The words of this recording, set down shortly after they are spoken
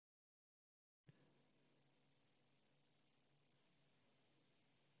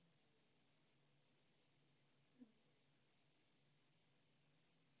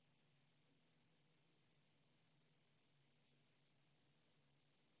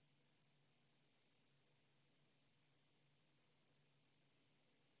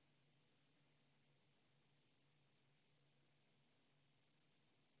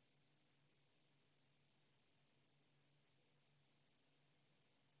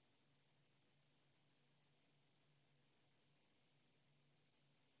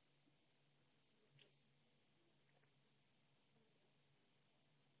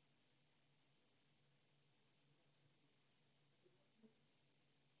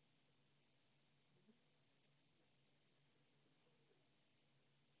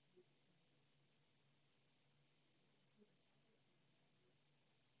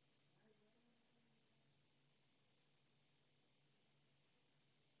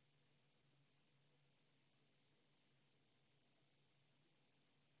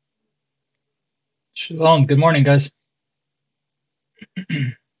Shalom. Good morning, guys.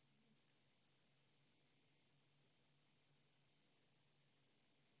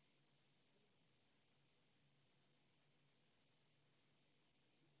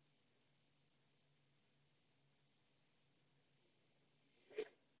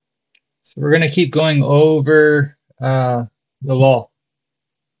 So we're going to keep going over the law,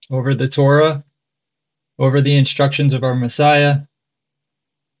 over the Torah, over the instructions of our Messiah.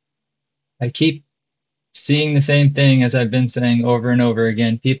 I keep seeing the same thing as I've been saying over and over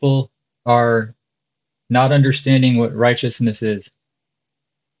again. People are not understanding what righteousness is.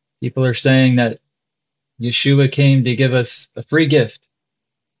 People are saying that Yeshua came to give us a free gift,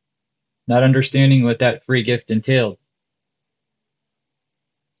 not understanding what that free gift entailed.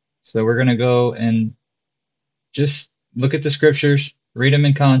 So we're going to go and just look at the scriptures, read them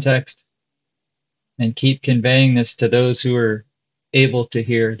in context, and keep conveying this to those who are able to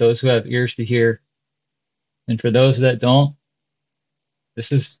hear, those who have ears to hear. And for those that don't,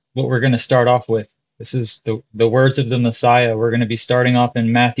 this is what we're going to start off with. This is the words of the Messiah. We're going to be starting off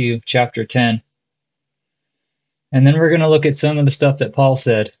in Matthew chapter 10. And then we're going to look at some of the stuff that Paul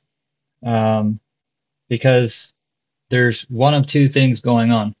said, because there's one of two things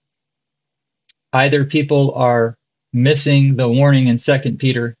going on. Either people are missing the warning in 2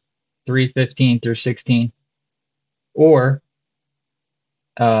 Peter 3:15 through 16, or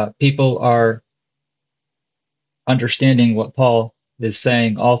people are understanding what Paul is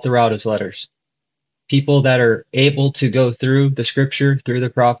saying all throughout his letters. People that are able to go through the scripture, through the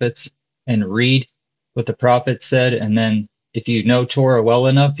prophets, and read what the prophets said, and then if you know Torah well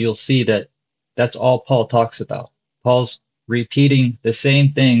enough, you'll see that that's all Paul talks about. Paul's repeating the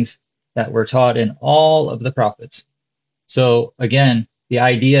same things that were taught in all of the prophets. So again, the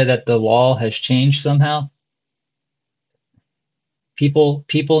idea that the law has changed somehow, people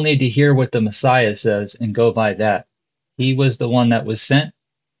need to hear what the Messiah says and go by that. He was the one that was sent.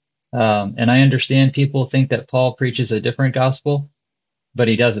 And I understand people think that Paul preaches a different gospel, but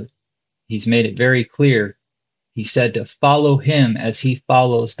he doesn't. He's made it very clear. He said to follow him as he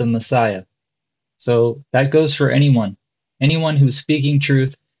follows the Messiah. So that goes for anyone who's speaking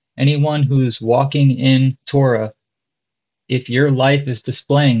truth, anyone who's walking in Torah. If your life is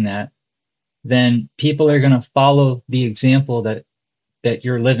displaying that, then people are going to follow the example that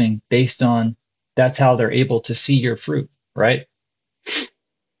you're living based on. That's how they're able to see your fruit, right?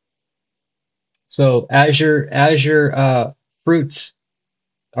 So as your fruits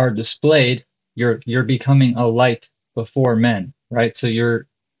are displayed, you're becoming a light before men, right? So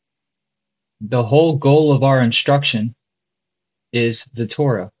the whole goal of our instruction is the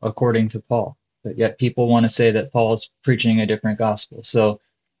Torah, according to Paul. But yet people want to say that Paul is preaching a different gospel. So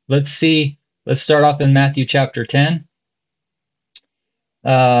let's see. Let's start off in Matthew chapter 10,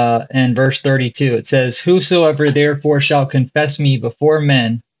 and verse 32. It says, "Whosoever therefore shall confess me before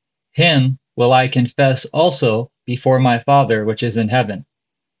men, him will I confess also before my Father which is in heaven.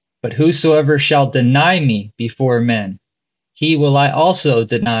 But whosoever shall deny me before men, he will I also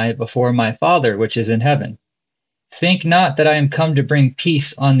deny before my Father which is in heaven. Think not that I am come to bring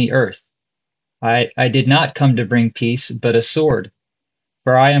peace on the earth. I did not come to bring peace, but a sword.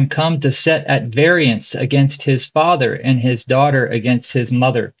 For I am come to set at variance against his father, and his daughter against his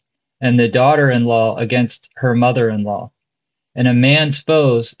mother, and the daughter-in-law against her mother-in-law. And a man's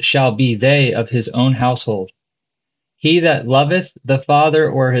foes shall be they of his own household. He that loveth the father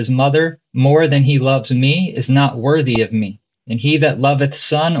or his mother more than he loves me is not worthy of me. And he that loveth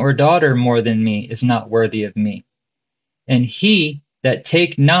son or daughter more than me is not worthy of me. And he that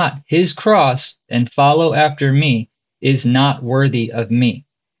take not his cross and follow after me is not worthy of me."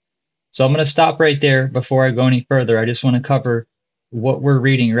 So I'm going to stop right there before I go any further. I just want to cover what we're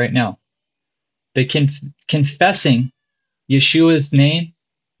reading right now. The confessing Yeshua's name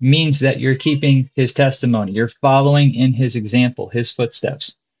means that you're keeping his testimony. You're following in his example, his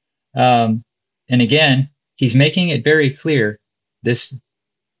footsteps. And again, he's making it very clear, this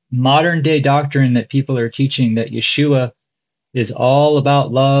modern day doctrine that people are teaching, that Yeshua is all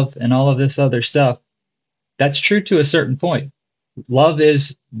about love and all of this other stuff. That's true to a certain point. Love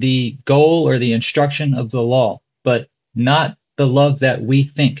is the goal or the instruction of the law, but not the love that we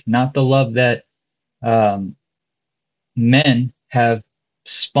think, not the love that men have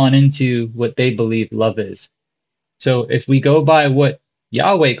spun into what they believe love is. So if we go by what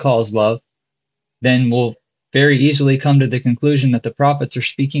Yahweh calls love, then we'll very easily come to the conclusion that the prophets are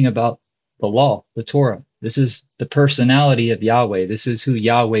speaking about the law, the Torah. This is the personality of Yahweh. This is who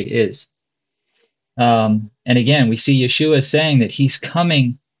Yahweh is. And again, we see Yeshua saying that he's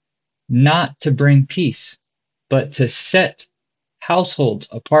coming not to bring peace, but to set households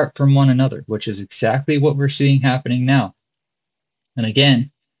apart from one another, which is exactly what we're seeing happening now. And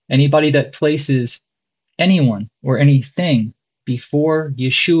again, anybody that places anyone or anything before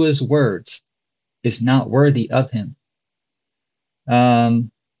Yeshua's words is not worthy of him.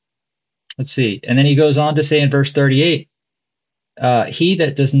 Let's see. And then he goes on to say in verse 38, he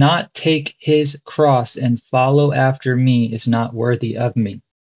that does not take his cross and follow after me is not worthy of me.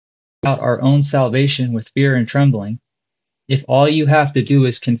 About our own salvation with fear and trembling, if all you have to do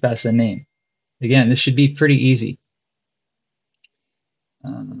is confess a name. Again, this should be pretty easy.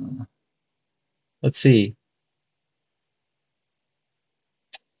 Let's see.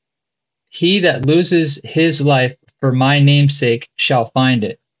 He that loses his life for my name's sake shall find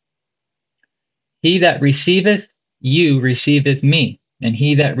it. He that receiveth you receiveth me, and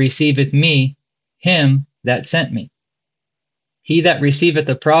he that receiveth me, him that sent me. He that receiveth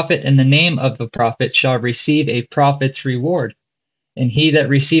a prophet in the name of a prophet shall receive a prophet's reward. And he that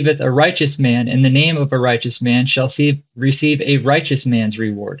receiveth a righteous man in the name of a righteous man shall receive a righteous man's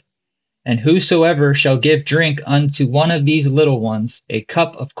reward. And whosoever shall give drink unto one of these little ones a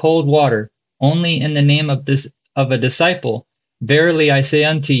cup of cold water, only in the name of a disciple, verily I say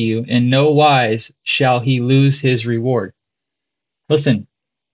unto you, in no wise shall he lose his reward. Listen.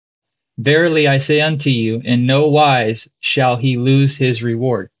 Verily I say unto you, in no wise shall he lose his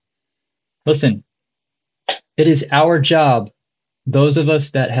reward. Listen, it is our job, those of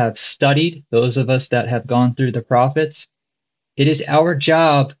us that have studied, those of us that have gone through the prophets, it is our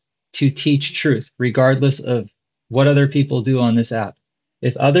job to teach truth, regardless of what other people do on this app.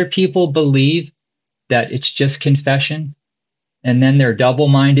 If other people believe that it's just confession, and then they're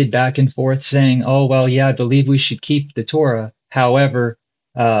double-minded back and forth saying, oh, well, yeah, I believe we should keep the Torah. However,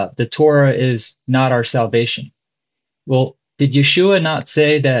 the Torah is not our salvation. Well, did Yeshua not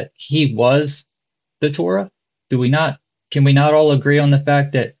say that he was the Torah? Can we not all agree on the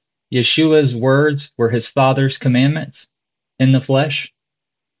fact that Yeshua's words were his Father's commandments in the flesh?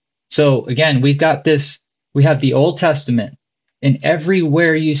 So again, we have the Old Testament, and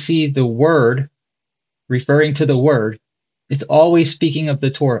everywhere you see the word referring to the word, it's always speaking of the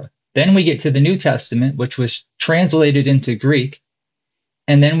Torah. Then we get to the New Testament, which was translated into Greek.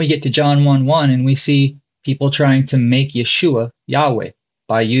 And then we get to John 1:1, and we see people trying to make Yeshua Yahweh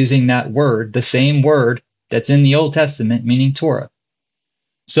by using that word, the same word that's in the Old Testament, meaning Torah.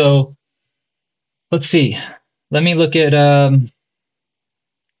 So let's see. Let me look at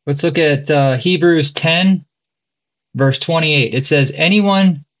Hebrews 10, verse 28. It says,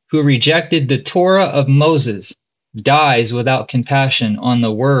 anyone who rejected the Torah of Moses dies without compassion on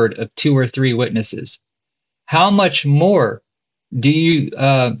the word of 2 or 3 witnesses. How much more do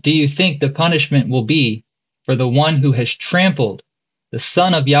you think the punishment will be for the one who has trampled the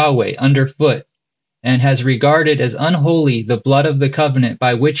Son of Yahweh underfoot and has regarded as unholy the blood of the covenant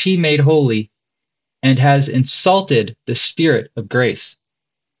by which he made holy, and has insulted the Spirit of grace?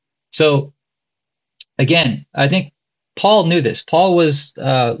 So, again, I think Paul knew this. Paul was,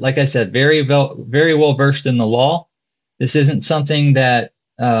 like I said, very well versed in the law. This isn't something that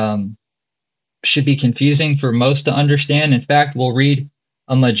should be confusing for most to understand. In fact, we'll read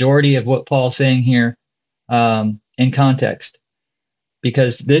a majority of what Paul's saying here in context,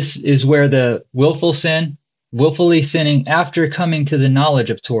 because this is where the willfully sinning after coming to the knowledge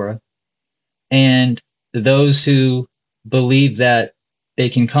of Torah, and those who believe that they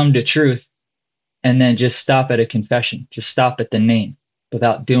can come to truth and then just stop at a confession, just stop at the name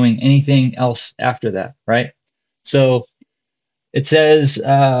without doing anything else after that, right? So it says,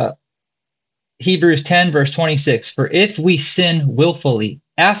 Hebrews 10, verse 26, for if we sin willfully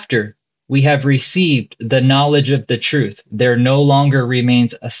after we have received the knowledge of the truth, there no longer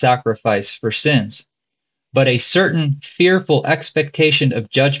remains a sacrifice for sins, but a certain fearful expectation of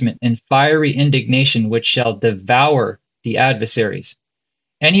judgment and fiery indignation which shall devour the adversaries.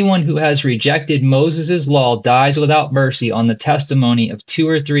 Anyone who has rejected Moses' law dies without mercy on the testimony of 2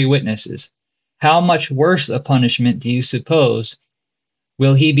 or 3 witnesses. How much worse a punishment do you suppose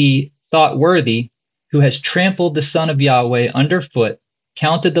will he be thought worthy who has trampled the Son of Yahweh underfoot,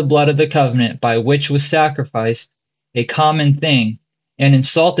 counted the blood of the covenant by which was sacrificed a common thing, and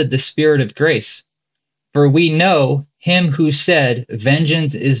insulted the Spirit of grace? For we know him who said,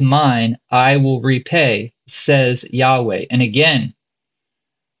 vengeance is mine, I will repay, says Yahweh. And again,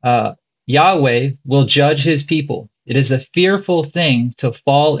 Yahweh will judge his people. It is a fearful thing to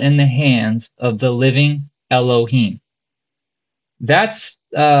fall in the hands of the living Elohim. That's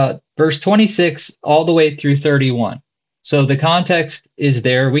verse 26 all the way through 31. So the context is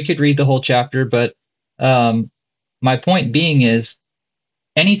there. We could read the whole chapter, but my point being is,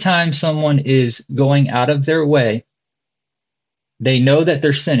 anytime someone is going out of their way, They know that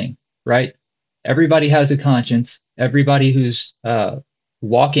they're sinning, right? Everybody has a conscience. Everybody who's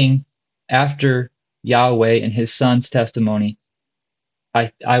walking after Yahweh and his son's testimony,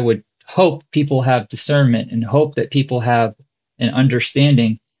 I would hope people have discernment and hope that people have an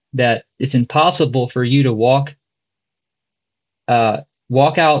understanding that it's impossible for you to walk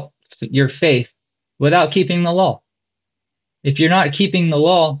out your faith without keeping the law. If you're not keeping the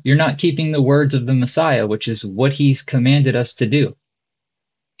law, you're not keeping the words of the Messiah, which is what he's commanded us to do.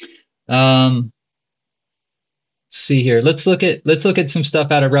 Let's see here. Let's look at some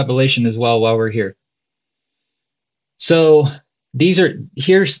stuff out of Revelation as well while we're here. So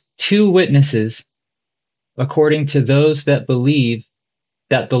here's two witnesses according to those that believe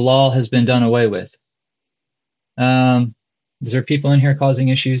that the law has been done away with. Is there people in here causing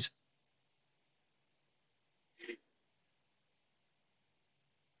issues?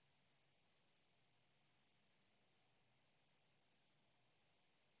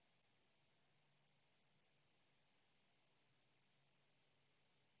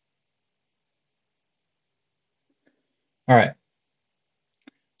 All right.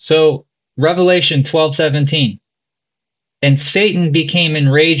 So Revelation 12:17. And Satan became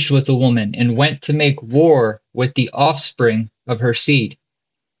enraged with the woman and went to make war with the offspring of her seed,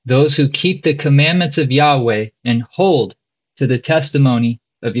 those who keep the commandments of Yahweh and hold to the testimony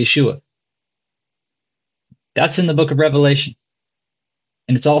of Yeshua. That's in the book of Revelation.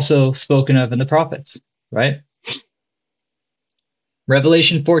 And it's also spoken of in the prophets, right?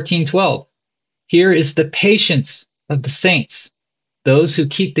 Revelation 14:12. Here is the patience of the saints, those who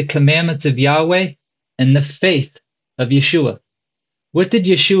keep the commandments of Yahweh and the faith of Yeshua. What did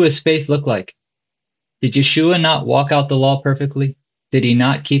Yeshua's faith look like? Did Yeshua not walk out the law perfectly? Did he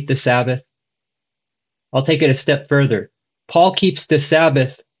not keep the Sabbath? I'll take it a step further. Paul keeps the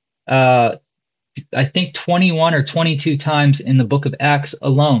Sabbath, I think 21 or 22 times in the book of Acts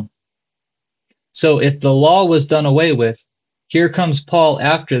alone. So if the law was done away with, here comes Paul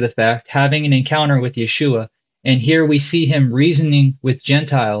after the fact, having an encounter with Yeshua, and here we see him reasoning with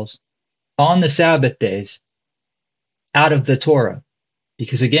Gentiles on the Sabbath days out of the Torah.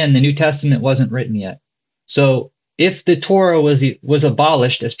 Because again, the New Testament wasn't written yet. So if the Torah was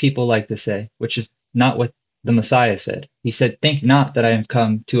abolished, as people like to say, which is not what the Messiah said. He said, think not that I am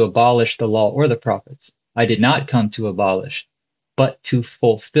come to abolish the law or the prophets. I did not come to abolish, but to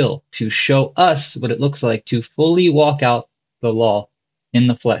fulfill, to show us what it looks like to fully walk out the law in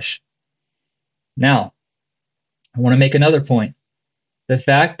the flesh. Now, I want to make another point. The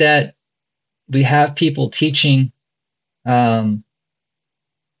fact that we have people teaching that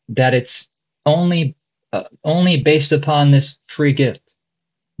it's only based upon this free gift,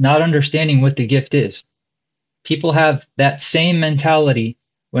 not understanding what the gift is. People have that same mentality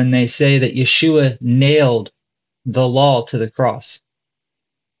when they say that Yeshua nailed the law to the cross.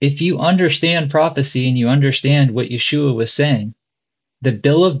 If you understand prophecy and you understand what Yeshua was saying, the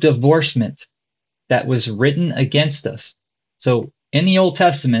bill of divorcement that was written against us. So in the Old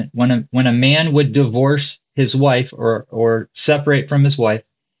Testament, when a man would divorce his wife or separate from his wife,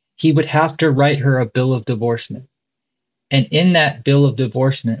 he would have to write her a bill of divorcement. And in that bill of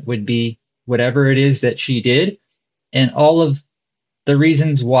divorcement would be whatever it is that she did and all of the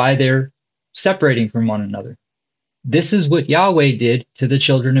reasons why they're separating from one another. This is what Yahweh did to the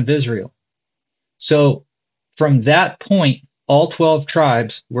children of Israel. So from that point, all 12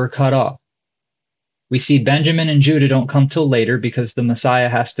 tribes were cut off. We see Benjamin and Judah don't come till later because the Messiah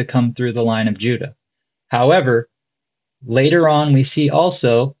has to come through the line of Judah. However, later on, we see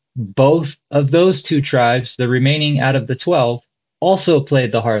also both of those two tribes, the remaining out of the 12, also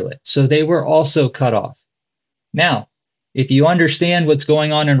played the harlot. So they were also cut off. Now, if you understand what's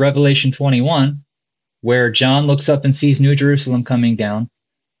going on in Revelation 21, where John looks up and sees New Jerusalem coming down,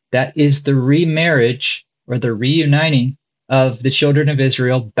 that is the remarriage or the reuniting of the children of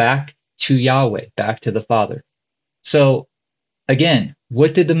Israel back to Yahweh, back to the Father. So again,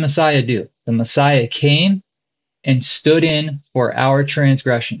 what did the Messiah do? The Messiah came and stood in for our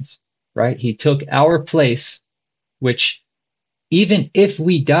transgressions, right? He took our place, which even if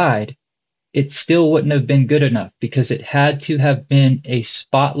we died, it still wouldn't have been good enough because it had to have been a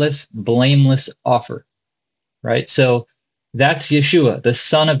spotless, blameless offer, right? So that's Yeshua, the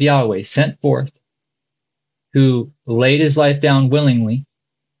Son of Yahweh, sent forth, who laid his life down willingly,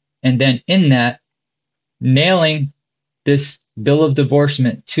 and then in that, nailing this bill of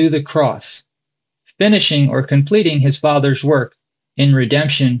divorcement to the cross, finishing or completing his Father's work in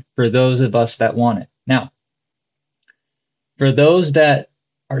redemption for those of us that want it. Now, for those that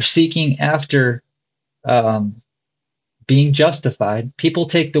are seeking after being justified, people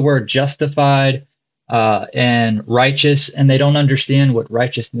take the word justified and righteous, and they don't understand what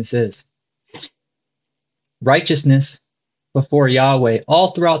righteousness is. Righteousness before Yahweh,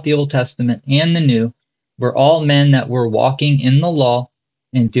 all throughout the Old Testament and the New, were all men that were walking in the law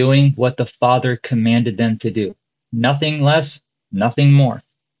and doing what the Father commanded them to do. Nothing less, nothing more.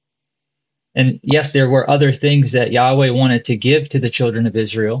 And yes, there were other things that Yahweh wanted to give to the children of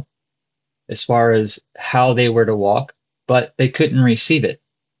Israel as far as how they were to walk, but they couldn't receive it.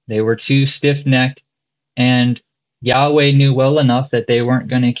 They were too stiff-necked, and Yahweh knew well enough that they weren't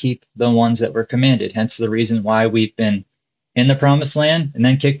going to keep the ones that were commanded. Hence the reason why we've been in the promised land and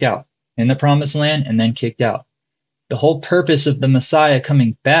then kicked out, in the promised land and then kicked out. The whole purpose of the Messiah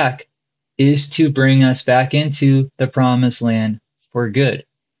coming back is to bring us back into the promised land for good.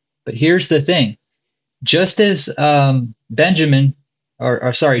 But here's the thing. Just as Judah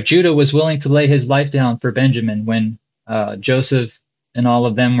was willing to lay his life down for Benjamin when Joseph and all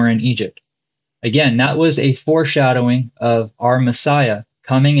of them were in Egypt. Again, that was a foreshadowing of our Messiah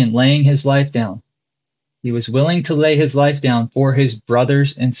coming and laying his life down. He was willing to lay his life down for his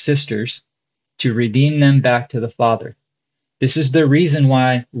brothers and sisters to redeem them back to the Father. This is the reason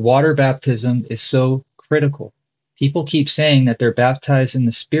why water baptism is so critical. People keep saying that they're baptized in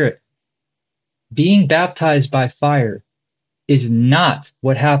the Spirit. Being baptized by fire is not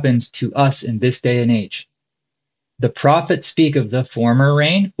what happens to us in this day and age. The prophets speak of the former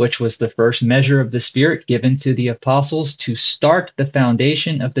rain, which was the first measure of the Spirit given to the apostles to start the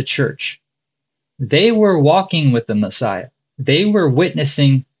foundation of the church. They were walking with the Messiah. They were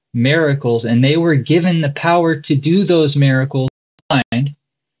witnessing miracles, and they were given the power to do those miracles.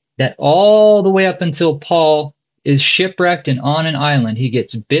 That all the way up until Paul is shipwrecked and on an island, he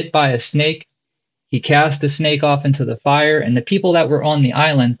gets bit by a snake. He cast the snake off into the fire, and the people that were on the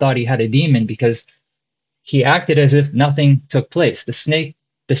island thought he had a demon because he acted as if nothing took place. The snake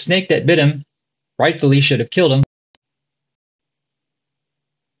that bit him rightfully should have killed him.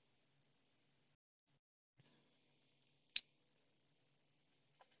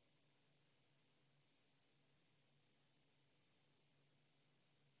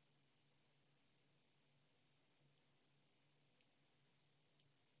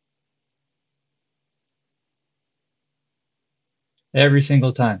 Every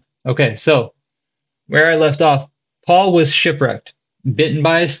single time. Okay, so where I left off, Paul was shipwrecked, bitten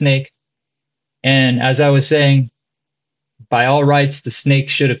by a snake, and as I was saying, by all rights, the snake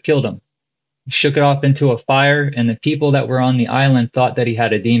should have killed him. He shook it off into a fire, and the people that were on the island thought that he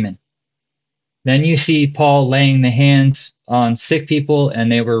had a demon. Then you see Paul laying the hands on sick people, and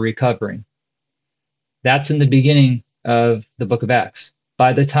they were recovering. That's in the beginning of the book of Acts.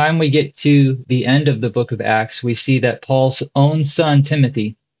 By the time we get to the end of the book of Acts, we see that Paul's own son,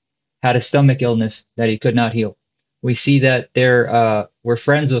 Timothy, had a stomach illness that he could not heal. We see that there were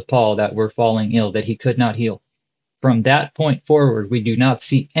friends of Paul that were falling ill that he could not heal. From that point forward, we do not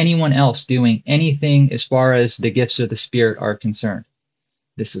see anyone else doing anything as far as the gifts of the Spirit are concerned.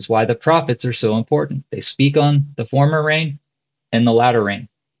 This is why the prophets are so important. They speak on the former rain and the latter rain.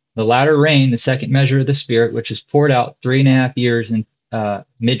 The latter rain, the second measure of the Spirit, which is poured out 3.5 years in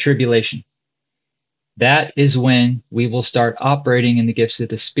mid-tribulation. That is when we will start operating in the gifts of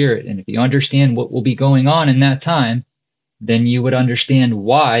the Spirit. And if you understand what will be going on in that time, then you would understand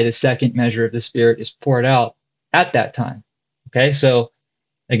why the second measure of the Spirit is poured out at that time. Okay, so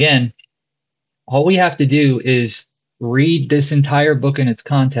again, all we have to do is read this entire book in its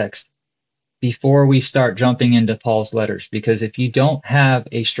context before we start jumping into Paul's letters. Because if you don't have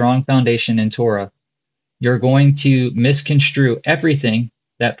a strong foundation in Torah, you're going to misconstrue everything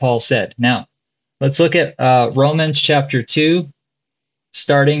that Paul said. Now, let's look at Romans chapter 2,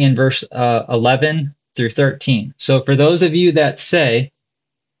 starting in verse 11 through 13. So for those of you that say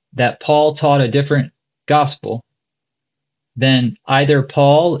that Paul taught a different gospel, then either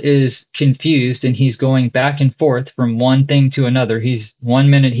Paul is confused and he's going back and forth from one thing to another.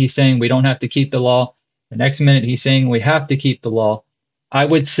 One minute he's saying we don't have to keep the law. The next minute he's saying we have to keep the law. I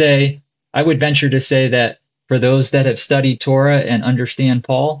would venture to say that for those that have studied Torah and understand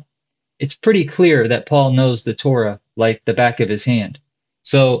Paul, it's pretty clear that Paul knows the Torah like the back of his hand.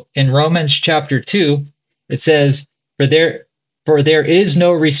 So in Romans chapter 2, it says, For there is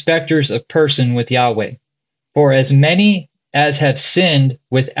no respecters of person with Yahweh. For as many as have sinned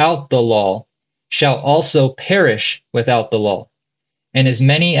without the law shall also perish without the law. And as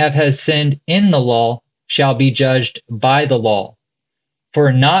many as have sinned in the law shall be judged by the law.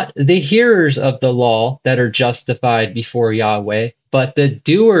 For not the hearers of the law that are justified before Yahweh, but the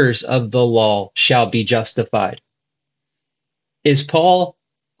doers of the law shall be justified. Is Paul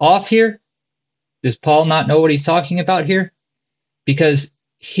off here? Does Paul not know what he's talking about here? Because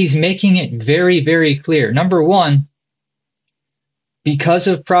he's making it very, very clear. Number one, because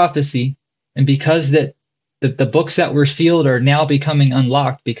of prophecy and because that the books that were sealed are now becoming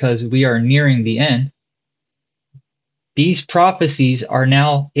unlocked because we are nearing the end, these prophecies are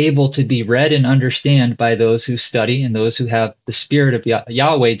now able to be read and understood by those who study and those who have the Spirit of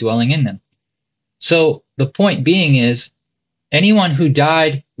Yahweh dwelling in them. So the point being is, anyone who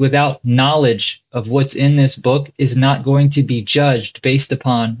died without knowledge of what's in this book is not going to be judged based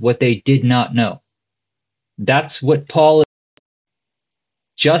upon what they did not know. That's what Paul is.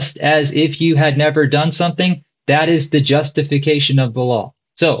 Just as if you had never done something, that is the justification of the law.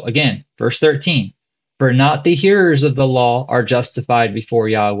 So again, verse 13, for not the hearers of the law are justified before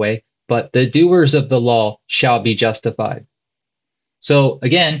Yahweh, but the doers of the law shall be justified. So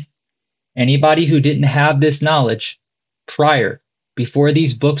again, anybody who didn't have this knowledge prior, before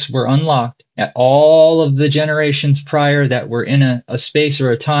these books were unlocked, at all of the generations prior that were in a space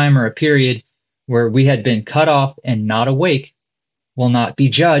or a time or a period where we had been cut off and not awake, will not be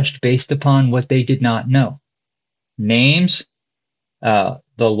judged based upon what they did not know. Names, the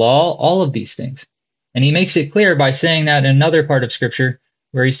law, all of these things. And he makes it clear by saying that in another part of Scripture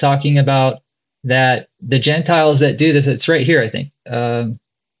where he's talking about that the Gentiles that do this, it's right here, I think.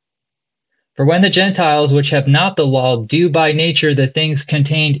 For when the Gentiles, which have not the law, do by nature the things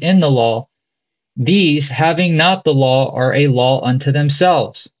contained in the law, these, having not the law, are a law unto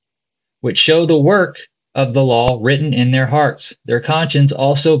themselves, which show the work of the law written in their hearts, their conscience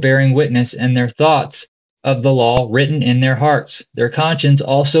also bearing witness, and their thoughts of the law written in their hearts, their conscience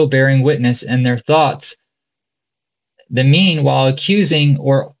also bearing witness, and their thoughts, the mean while accusing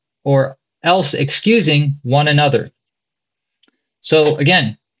or else excusing one another. So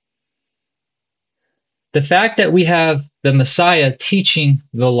again, the fact that we have the Messiah teaching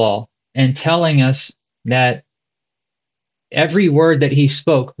the law and telling us that every word that he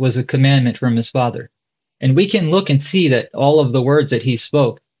spoke was a commandment from his Father. And we can look and see that all of the words that he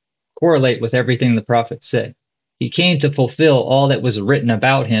spoke correlate with everything the prophets said. He came to fulfill all that was written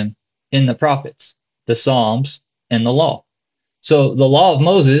about him in the prophets, the Psalms, and the law. So the law of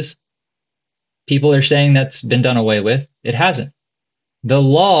Moses, people are saying that's been done away with. It hasn't. The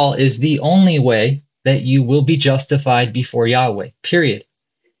law is the only way that you will be justified before Yahweh, period.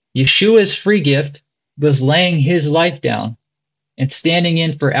 Yeshua's free gift was laying his life down and standing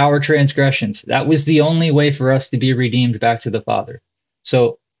in for our transgressions. That was the only way for us to be redeemed back to the Father.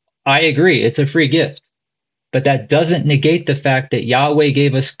 So I agree, it's a free gift. But that doesn't negate the fact that Yahweh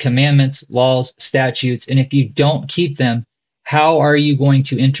gave us commandments, laws, statutes, and if you don't keep them, how are you going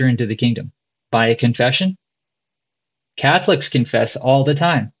to enter into the kingdom? By a confession? Catholics confess all the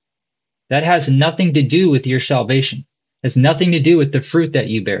time. That has nothing to do with your salvation. It has nothing to do with the fruit that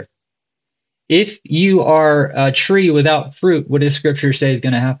you bear. If you are a tree without fruit, what does Scripture say is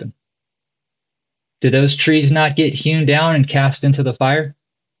going to happen? Do those trees not get hewn down and cast into the fire?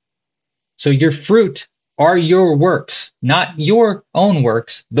 So your fruit are your works, not your own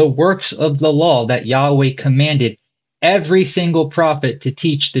works, the works of the law that Yahweh commanded every single prophet to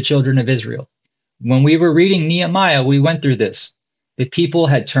teach the children of Israel. When we were reading Nehemiah, we went through this. The people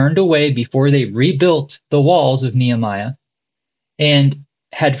had turned away before they rebuilt the walls of Nehemiah, and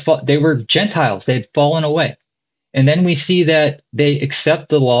they were Gentiles. They had fallen away. And then we see that they accept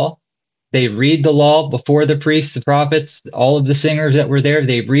the law. They read the law before the priests, the prophets, all of the singers that were there.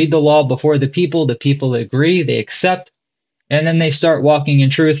 They read the law before the people. The people agree, they accept, and then they start walking in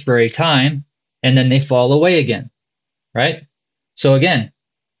truth for a time, and then they fall away again, right? So again,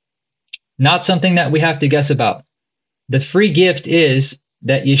 not something that we have to guess about. The free gift is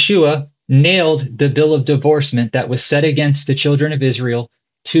that Yeshua nailed the bill of divorcement that was set against the children of Israel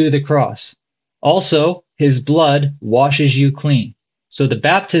to the cross. Also, his blood washes you clean. So the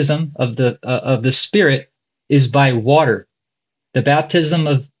baptism of the Spirit is by water. The baptism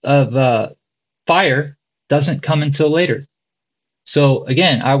of fire doesn't come until later. So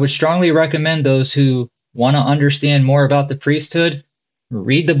again, I would strongly recommend those who want to understand more about the priesthood,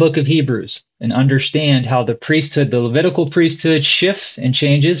 read the book of Hebrews and understand how the priesthood, the Levitical priesthood, shifts and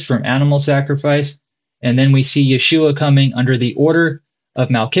changes from animal sacrifice. And then we see Yeshua coming under the order of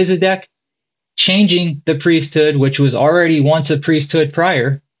Melchizedek, changing the priesthood, which was already once a priesthood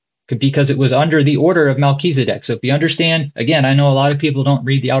prior, because it was under the order of Melchizedek. So if you understand, again, I know a lot of people don't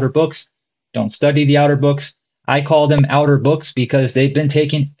read the outer books, don't study the outer books. I call them outer books because they've been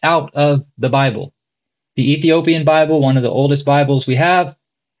taken out of the Bible. The Ethiopian Bible, one of the oldest Bibles we have,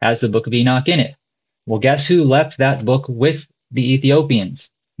 has the book of Enoch in it. Well, guess who left that book with the Ethiopians?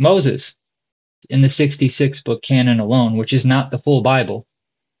 Moses, in the 66 book canon alone, which is not the full Bible.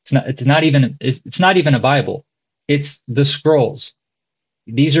 It's not even a Bible. It's the scrolls.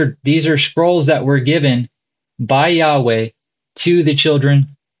 These are scrolls that were given by Yahweh to the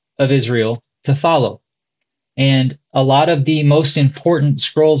children of Israel to follow. And a lot of the most important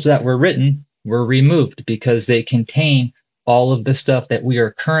scrolls that were written were removed because they contain all of the stuff that we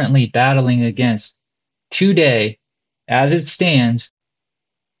are currently battling against today as it stands.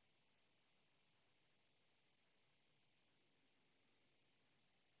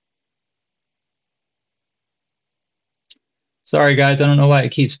 Sorry guys, I don't know why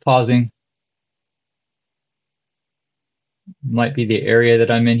it keeps pausing. Might be the area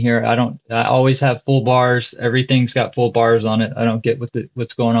that I'm in here. I always have full bars. Everything's got full bars on it. I don't get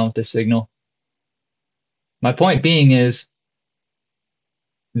what's going on with the signal. My point being is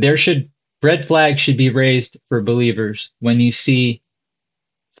red flags should be raised for believers when you see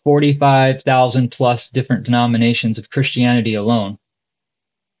 45,000 plus different denominations of Christianity alone,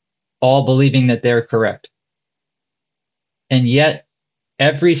 all believing that they're correct. And yet,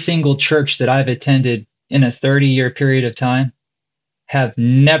 every single church that I've attended in a 30-year period of time have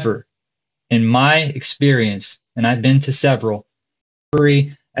never, in my experience, and I've been to several,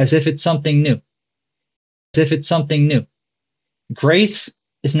 as if it's something new. As if it's something new. Grace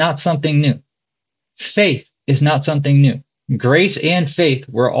is not something new. Faith is not something new. Grace and faith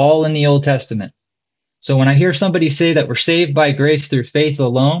were all in the Old Testament. So when I hear somebody say that we're saved by grace through faith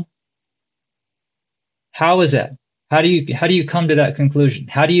alone, how is that? How do you come to that conclusion?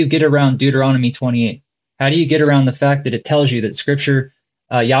 How do you get around Deuteronomy 28? How do you get around the fact that it tells you that Scripture,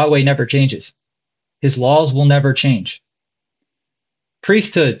 Yahweh never changes? His laws will never change.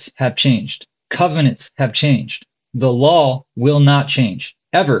 Priesthoods have changed. Covenants have changed. The law will not change,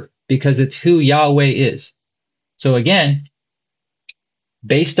 ever, because it's who Yahweh is. So again,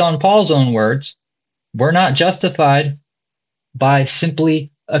 based on Paul's own words, we're not justified by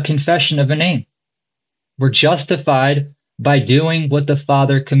simply a confession of a name. We're justified by doing what the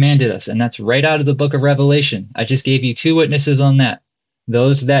Father commanded us, and that's right out of the book of Revelation. I just gave you 2 witnesses on that.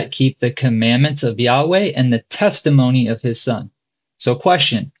 Those that keep the commandments of Yahweh and the testimony of his Son. So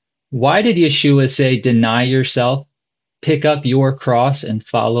question, why did Yeshua say, deny yourself, pick up your cross, and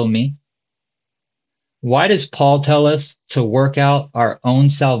follow me? Why does Paul tell us to work out our own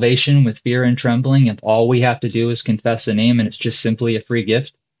salvation with fear and trembling if all we have to do is confess a name and it's just simply a free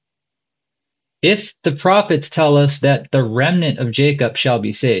gift? If the prophets tell us that the remnant of Jacob shall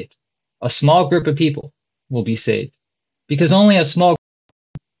be saved, a small group of people will be saved, because only a small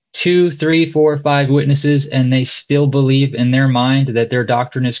 2, 3, 4, 5 witnesses, and they still believe in their mind that their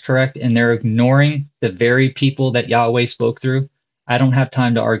doctrine is correct, and they're ignoring the very people that Yahweh spoke through, I don't have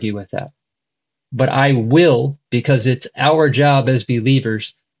time to argue with that. But I will, because it's our job as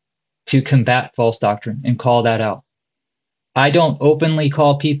believers to combat false doctrine and call that out. I don't openly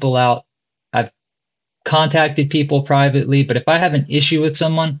call people out. I've contacted people privately, but if I have an issue with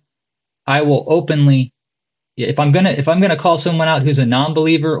someone, I will openly, if I'm gonna call someone out who's a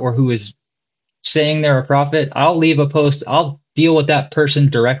non-believer or who is saying they're a prophet, I'll leave a post. I'll deal with that person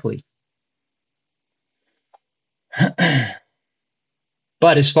directly.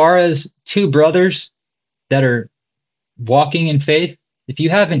 But as far as 2 brothers that are walking in faith, if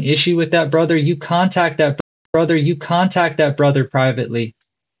you have an issue with that brother, you contact that brother privately,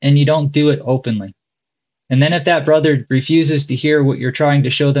 and you don't do it openly. And then if that brother refuses to hear what you're trying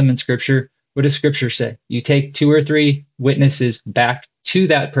to show them in Scripture, what does Scripture say? You take 2 or 3 witnesses back to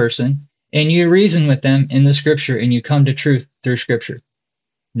that person, and you reason with them in the Scripture, and you come to truth through Scripture,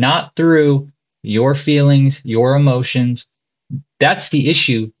 not through your feelings, your emotions. That's the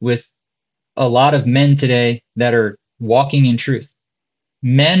issue with a lot of men today that are walking in truth.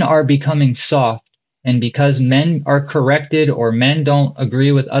 Men are becoming soft, and because men are corrected or men don't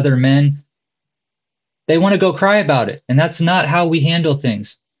agree with other men, they want to go cry about it. And that's not how we handle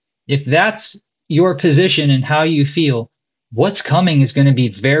things. If that's your position and how you feel, what's coming is going to be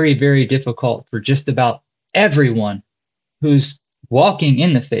very, very difficult for just about everyone who's walking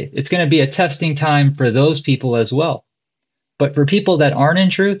in the faith. It's going to be a testing time for those people as well. But for people that aren't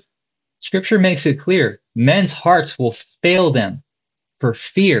in truth, Scripture makes it clear. Men's hearts will fail them for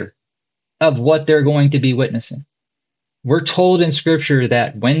fear of what they're going to be witnessing. We're told in Scripture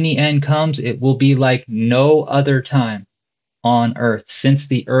that when the end comes, it will be like no other time on earth since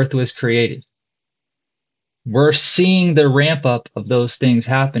the earth was created. We're seeing the ramp up of those things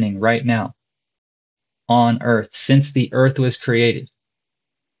happening right now on earth since the earth was created.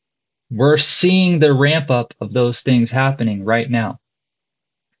 We're seeing the ramp up of those things happening right now.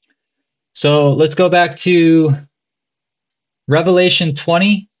 So let's go back to Revelation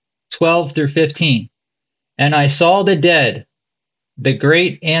 20, 12 through 15. And I saw the dead, the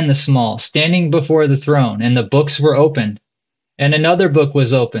great and the small, standing before the throne, and the books were opened. And another book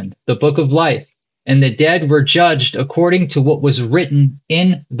was opened, the book of life, and the dead were judged according to what was written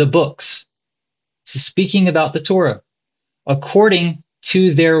in the books. So speaking about the Torah, according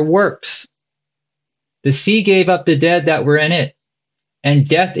to their works. The sea gave up the dead that were in it, and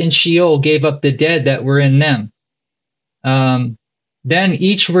death and Sheol gave up the dead that were in them. Then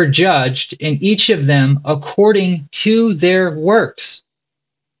each were judged, and each of them according to their works.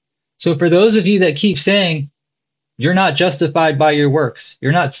 So for those of you that keep saying, you're not justified by your works,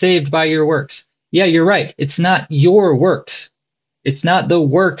 you're not saved by your works. Yeah, you're right. It's not your works. It's not the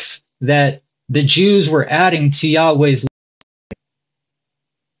works that the Jews were adding to Yahweh's.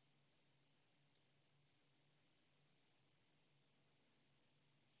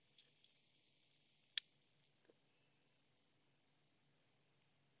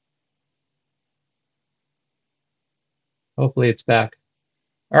 Hopefully it's back.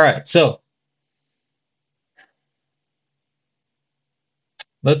 All right, so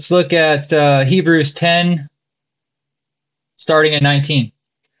let's look at Hebrews 10, starting at 19.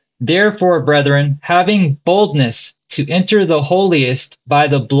 Therefore, brethren, having boldness to enter the holiest by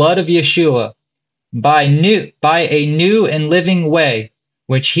the blood of Yeshua, by a new and living way,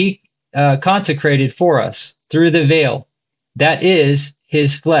 which he consecrated for us through the veil, that is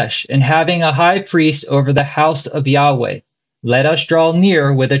his flesh, and having a high priest over the house of Yahweh, let us draw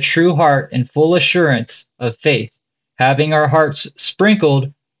near with a true heart and full assurance of faith, having our hearts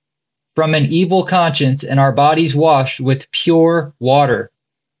sprinkled from an evil conscience and our bodies washed with pure water.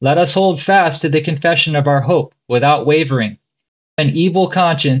 Let us hold fast to the confession of our hope without wavering. An evil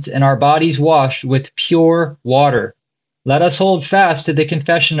conscience and our bodies washed with pure water. Let us hold fast to the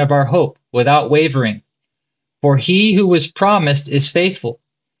confession of our hope without wavering. For he who was promised is faithful.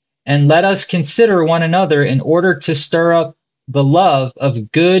 And let us consider one another in order to stir up the love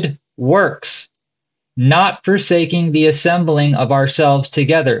of good works, not forsaking the assembling of ourselves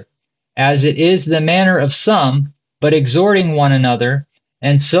together, as it is the manner of some, but exhorting one another,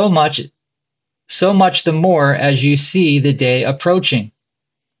 and so much the more as you see the day approaching.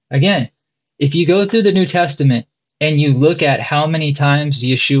 Again, if you go through the New Testament and you look at how many times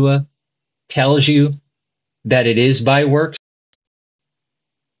Yeshua tells you that it is by works,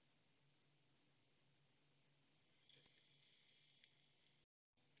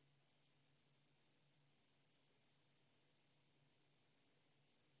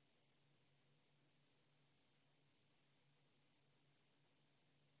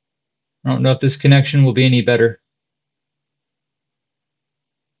 I don't know if this connection will be any better.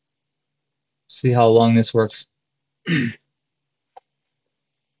 See how long this works. All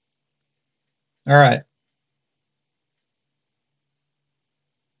right.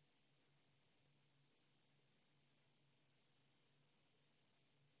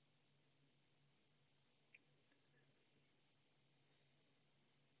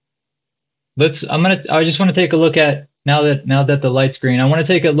 I just want to take a look at, now that the light's green, I want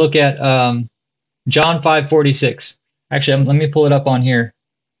to take a look at John 5:46. Actually, let me pull it up on here.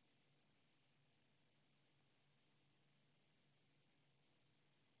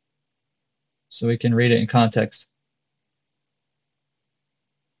 So we can read it in context.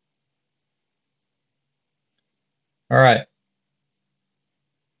 All right.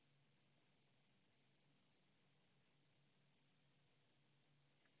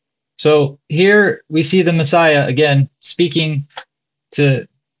 So here we see the Messiah again speaking to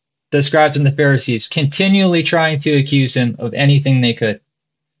the scribes and the Pharisees, continually trying to accuse him of anything they could.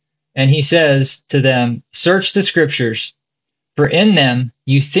 And he says to them, search the scriptures, for in them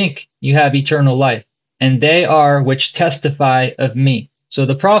you think you have eternal life, and they are which testify of me. So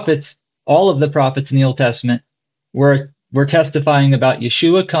the prophets, all of the prophets in the Old Testament, were testifying about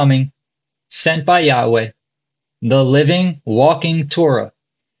Yeshua coming, sent by Yahweh, the living, walking Torah,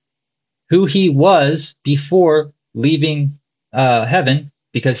 who he was before leaving heaven,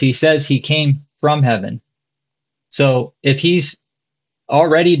 because he says he came from heaven. So if he's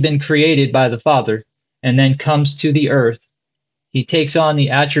already been created by the Father and then comes to the earth, he takes on the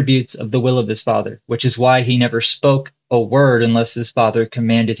attributes of the will of his Father, which is why he never spoke a word unless his Father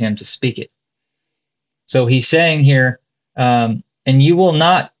commanded him to speak it. So he's saying here, and you will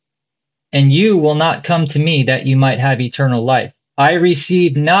not come to me that you might have eternal life. I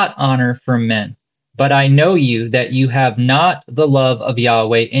receive not honor from men, but I know you that you have not the love of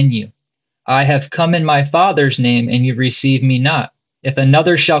Yahweh in you. I have come in my Father's name, and you receive me not. If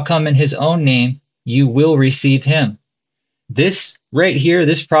another shall come in his own name, you will receive him. This right here,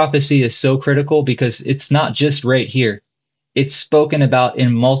 this prophecy is so critical because it's not just right here. It's spoken about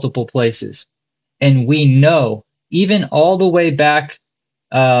in multiple places. And we know, even all the way back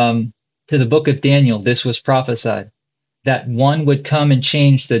to the book of Daniel, this was prophesied. that one would come and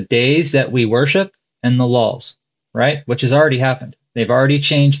change the days that we worship and the laws, right? Which has already happened. They've already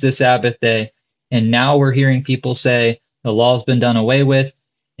changed the Sabbath day. And now we're hearing people say the law's been done away with.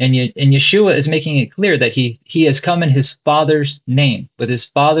 And Yeshua is making it clear that he has come in his Father's name, with his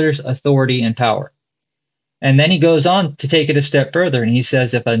Father's authority and power. And then he goes on to take it a step further, and he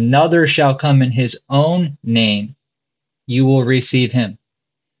says, if another shall come in his own name, you will receive him.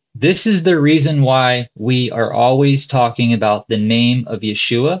 This is the reason why we are always talking about the name of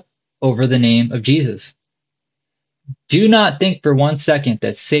Yeshua over the name of Jesus. Do not think for 1 second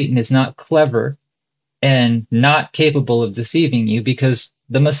that Satan is not clever and not capable of deceiving you, because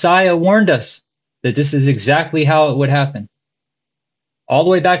the Messiah warned us that this is exactly how it would happen. All the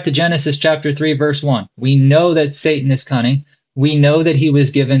way back to Genesis chapter 3, verse 1. We know that Satan is cunning. We know that he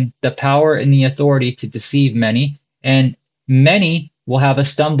was given the power and the authority to deceive many, and many will have a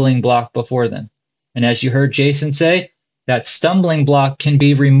stumbling block before them. And as you heard Jason say, that stumbling block can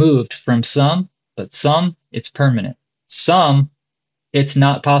be removed from some, but some, it's permanent. Some, it's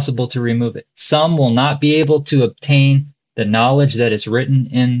not possible to remove it. Some will not be able to obtain the knowledge that is written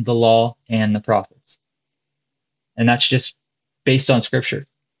in the law and the prophets. And that's just based on scripture.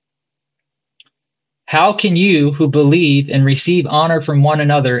 How can you who believe and receive honor from one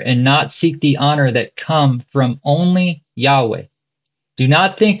another and not seek the honor that come from only Yahweh? Do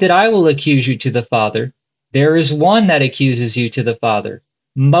not think that I will accuse you to the Father. There is one that accuses you to the Father,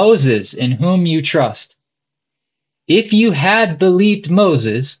 Moses, in whom you trust. If you had believed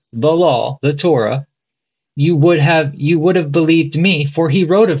Moses, the law, the Torah, you would have believed me, for he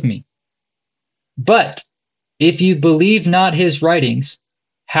wrote of me. But if you believe not his writings,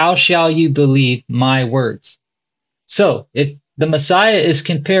 how shall you believe my words? So, if the Messiah is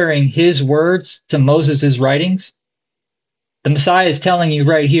comparing his words to Moses' writings, the Messiah is telling you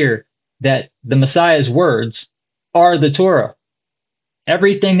right here that the Messiah's words are the Torah.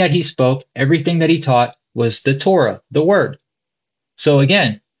 Everything that he spoke, everything that he taught was the Torah, the word. So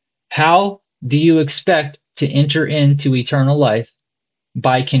again, how do you expect to enter into eternal life?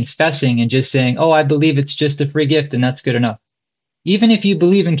 By confessing and just saying, oh, I believe it's just a free gift and that's good enough. Even if you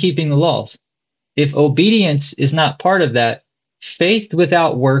believe in keeping the laws, if obedience is not part of that, faith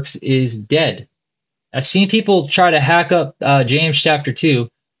without works is dead. I've seen people try to hack up James chapter 2.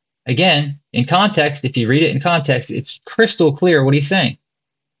 Again, in context, if you read it in context, it's crystal clear what he's saying.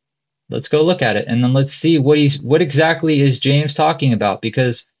 Let's go look at it, and then let's see what exactly is James talking about,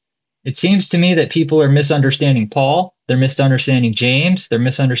 because it seems to me that people are misunderstanding Paul, they're misunderstanding James, they're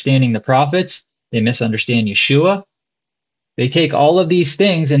misunderstanding the prophets, they misunderstand Yeshua. They take all of these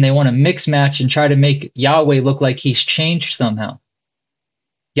things and they want to mix match and try to make Yahweh look like he's changed somehow.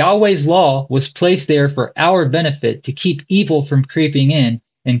 Yahweh's law was placed there for our benefit, to keep evil from creeping in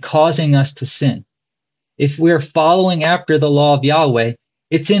and causing us to sin. If we're following after the law of Yahweh,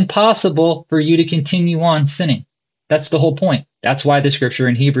 it's impossible for you to continue on sinning. That's the whole point. That's why the scripture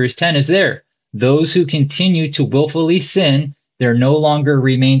in Hebrews 10 is there. Those who continue to willfully sin, there no longer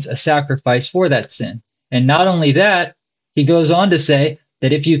remains a sacrifice for that sin. And not only that, he goes on to say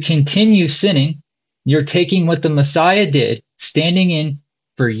that if you continue sinning, you're taking what the Messiah did, standing in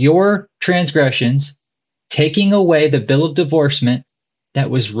for your transgressions, taking away the bill of divorcement that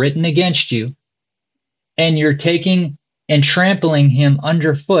was written against you, and you're taking and trampling him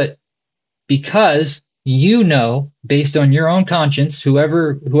underfoot, because you know, based on your own conscience,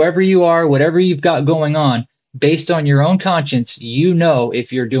 whoever you are, whatever you've got going on, based on your own conscience, you know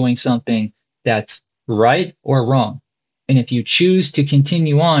if you're doing something that's right or wrong. And if you choose to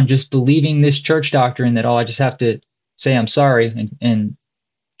continue on just believing this church doctrine that, oh, I just have to say I'm sorry and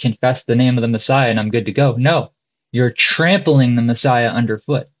confess the name of the Messiah and I'm good to go. No, you're trampling the Messiah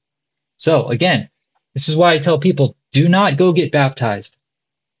underfoot. So again, this is why I tell people, do not go get baptized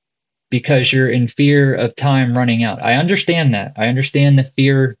because you're in fear of time running out. I understand that. I understand the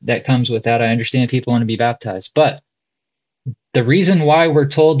fear that comes with that. I understand people want to be baptized. But the reason why we're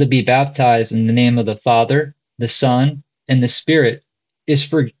told to be baptized in the name of the Father, the Son, and the Spirit is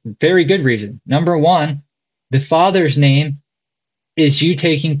for very good reason. Number one, the Father's name is you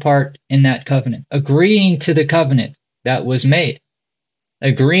taking part in that covenant, agreeing to the covenant that was made,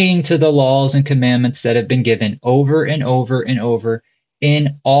 agreeing to the laws and commandments that have been given over and over and over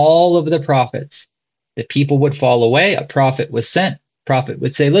in all of the prophets. The people would fall away. A prophet was sent. Prophet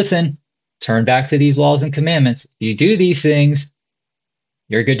would say, listen, turn back to these laws and commandments. If you do these things,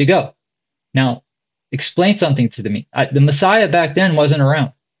 you're good to go. Now, explain something to me. The Messiah back then wasn't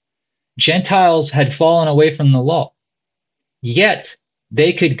around. Gentiles had fallen away from the law. Yet,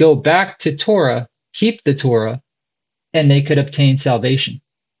 they could go back to Torah, keep the Torah, and they could obtain salvation.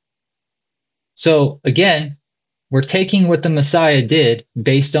 So, again, we're taking what the Messiah did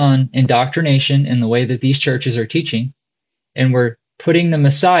based on indoctrination and the way that these churches are teaching, and we're putting the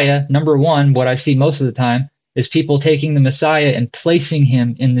Messiah, number one, what I see most of the time is people taking the Messiah and placing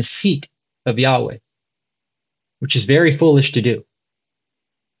him in the seat of Yahweh, which is very foolish to do.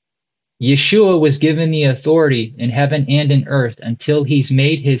 Yeshua was given the authority in heaven and in earth until he's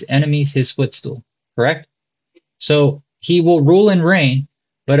made his enemies his footstool, correct? So he will rule and reign,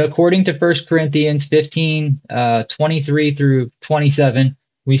 but according to 1 Corinthians 15, 23 through 27,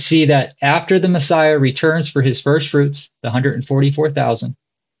 we see that after the Messiah returns for his first fruits, the 144,000,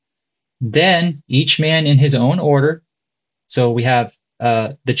 then each man in his own order. So we have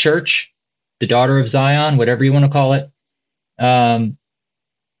the church, the daughter of Zion, whatever you want to call it.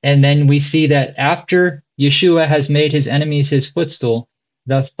 And then we see that after Yeshua has made his enemies his footstool,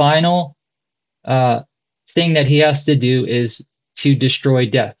 the final thing that he has to do is to destroy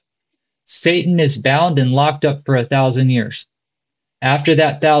death. Satan is bound and locked up for 1,000 years. After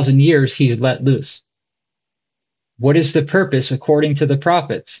that 1,000 years, he's let loose. What is the purpose according to the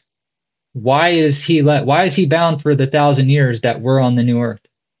prophets? Why is he bound for the 1,000 years that we're on the new earth?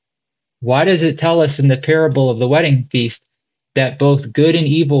 Why does it tell us in the parable of the wedding feast that both good and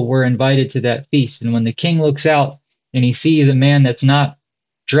evil were invited to that feast? And when the king looks out and he sees a man that's not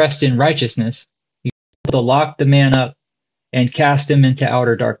dressed in righteousness, he's able to lock the man up and cast him into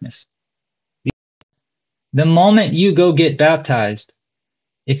outer darkness. The moment you go get baptized,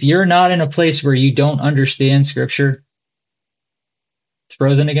 if you're not in a place where you don't understand Scripture, it's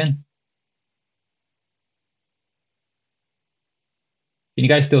frozen again. Can you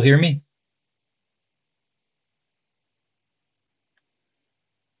guys still hear me?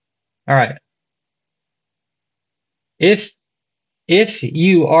 All right. If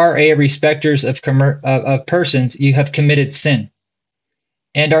you are a respecters of persons, you have committed sin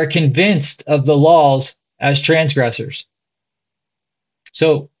and are convinced of the laws as transgressors.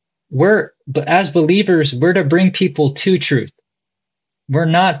 So as believers, we're to bring people to truth. We're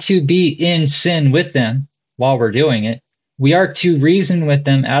not to be in sin with them while we're doing it. We are to reason with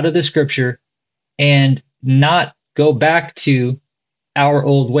them out of the Scripture and not go back to our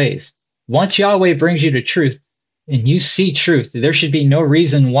old ways. Once Yahweh brings you to truth and you see truth, there should be no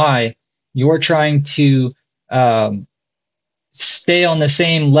reason why you're trying to stay on the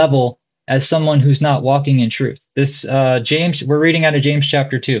same level as someone who's not walking in truth. This James, we're reading out of James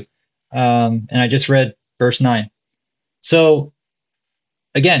chapter 2, and I just read verse 9. So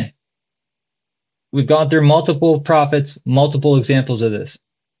again, we've gone through multiple prophets, multiple examples of this.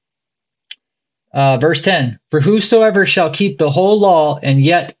 Verse 10, for whosoever shall keep the whole law and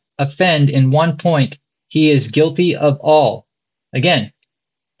yet offend in one point, he is guilty of all. Again,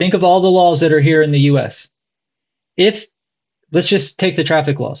 think of all the laws that are here in the U.S. Let's just take the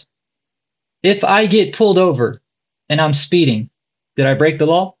traffic laws. If I get pulled over and I'm speeding, did I break the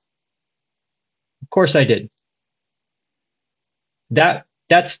law? Of course I did.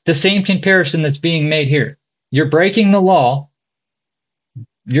 That's the same comparison that's being made here. You're breaking the law.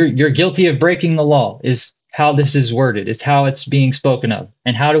 You're guilty of breaking the law is how this is worded. It's how it's being spoken of.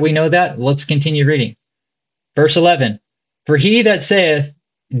 And how do we know that? Let's continue reading. Verse 11, for he that saith,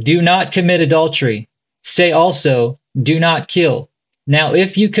 do not commit adultery, say also, do not kill. Now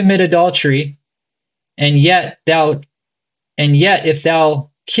if you commit adultery, and yet if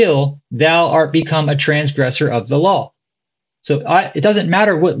thou kill, thou art become a transgressor of the law. So it doesn't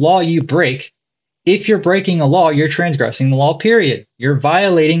matter what law you break. If you're breaking a law, you're transgressing the law, period. You're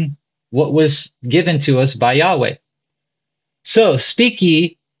violating what was given to us by Yahweh. So speak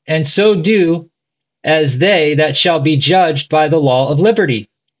ye, and so do as they that shall be judged by the law of liberty.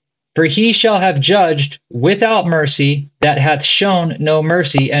 For he shall have judged without mercy that hath shown no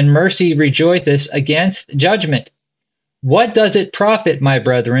mercy, and mercy rejoiceth against judgment. What does it profit, my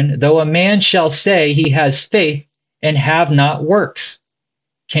brethren, though a man shall say he has faith and have not works?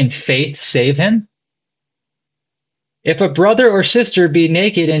 Can faith save him? If a brother or sister be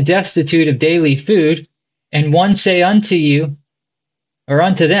naked and destitute of daily food, and one say unto you, or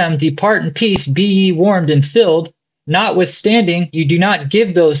unto them, depart in peace, be ye warmed and filled, notwithstanding you do not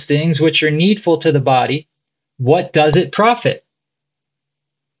give those things which are needful to the body, what does it profit?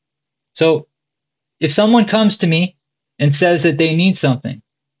 So, if someone comes to me and says that they need something,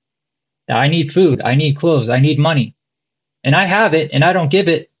 I need food, I need clothes, I need money, and I have it and I don't give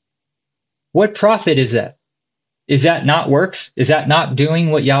it, what profit is that? Is that not works? Is that not doing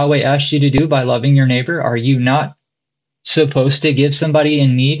what Yahweh asked you to do by loving your neighbor? Are you not supposed to give somebody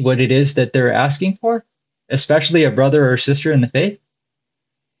in need what it is that they're asking for, especially a brother or sister in the faith?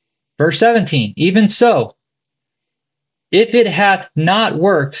 Verse 17, even so, if it hath not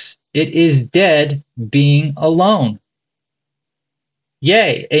works, it is dead being alone.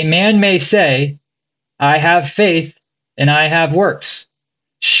 Yea, a man may say, I have faith and I have works.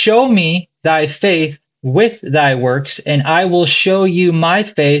 Show me thy faith with thy works, and I will show you my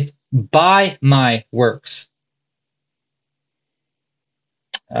faith by my works.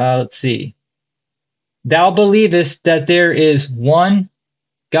 Let's see. Thou believest that there is one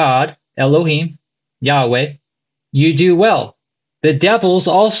God, Elohim, Yahweh. You do well. The devils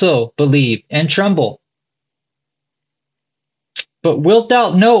also believe and tremble. But wilt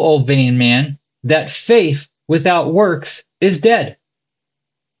thou know, O vain man, that faith without works is dead?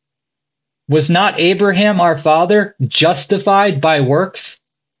 Was not Abraham our father justified by works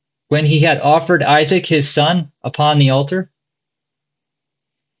when he had offered Isaac his son upon the altar?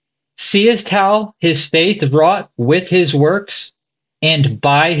 Seest how his faith wrought with his works, and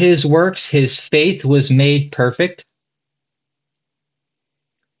by his works his faith was made perfect?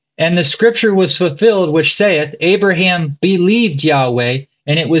 And the scripture was fulfilled which saith, Abraham believed Yahweh,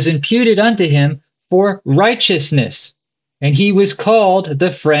 and it was imputed unto him for righteousness, and he was called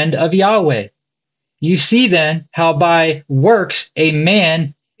the friend of Yahweh. You see then how by works a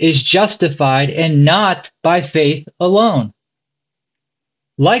man is justified, and not by faith alone.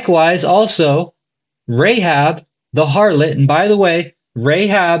 Likewise also Rahab the harlot, and by the way,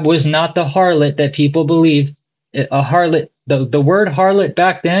 Rahab was not the harlot that people believe. A harlot, the word harlot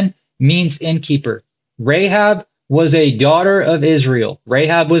back then means innkeeper. Rahab was a daughter of Israel.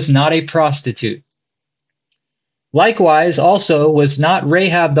 Rahab was not a prostitute. Likewise also was not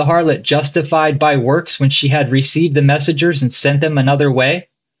Rahab the harlot justified by works when she had received the messengers and sent them another way?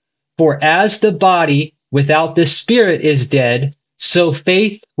 For as the body without the spirit is dead, so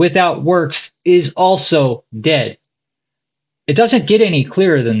faith without works is also dead. It doesn't get any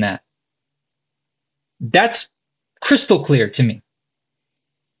clearer than that. That's crystal clear to me.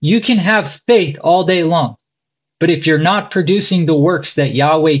 You can have faith all day long, but if you're not producing the works that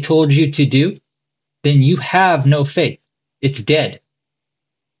Yahweh told you to do, then you have no faith. It's dead.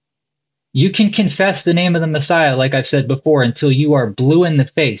 You can confess the name of the Messiah, like I've said before, until you are blue in the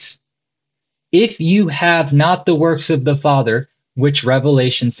face. If you have not the works of the Father, which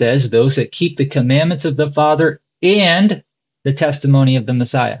Revelation says, those that keep the commandments of the Father and the testimony of the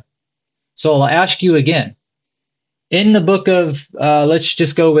Messiah. So I'll ask you again. In the book of, let's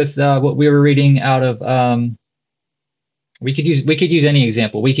just go with what we were reading out of, we could use any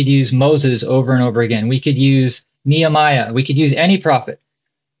example. We could use Moses over and over again. We could use Nehemiah. We could use any prophet.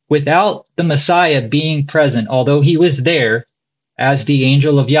 Without the Messiah being present, although he was there as the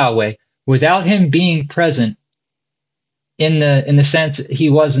angel of Yahweh, without him being present in the sense he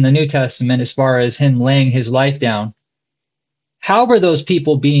was in the New Testament, as far as him laying his life down, how were those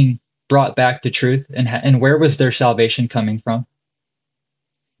people being brought back to truth, and where was their salvation coming from?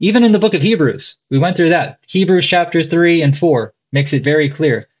 Even in the book of Hebrews, we went through that. Hebrews chapter 3 and 4 makes it very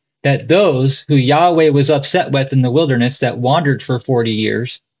clear that those who Yahweh was upset with in the wilderness that wandered for 40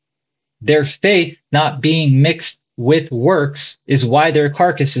 years, their faith not being mixed with works is why their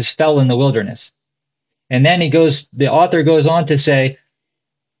carcasses fell in the wilderness. And then the author goes on to say,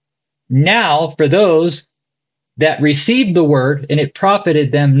 now for those that received the word and it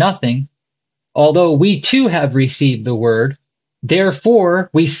profited them nothing, although we too have received the word, therefore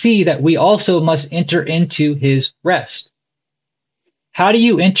we see that we also must enter into his rest. How do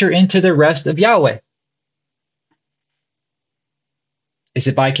you enter into the rest of Yahweh? Is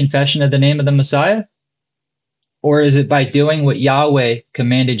it by confession of the name of the Messiah? Or is it by doing what Yahweh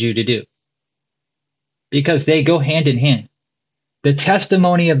commanded you to do? Because they go hand in hand. The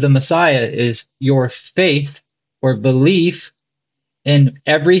testimony of the Messiah is your faith or belief in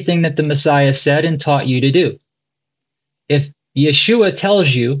everything that the Messiah said and taught you to do. If Yeshua tells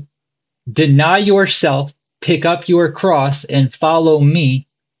you, deny yourself, pick up your cross, and follow me,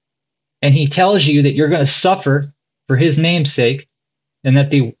 and he tells you that you're going to suffer for his name's sake, and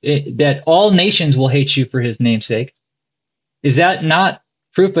that all nations will hate you for his name's sake, is that not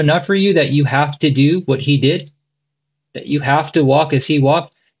proof enough for you that you have to do what he did? That you have to walk as he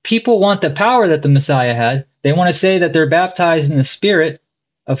walked? People want the power that the Messiah had. They want to say that they're baptized in the spirit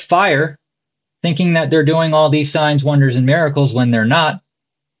of fire, thinking that they're doing all these signs, wonders, and miracles when they're not.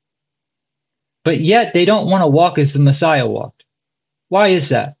 But yet they don't want to walk as the Messiah walked. Why is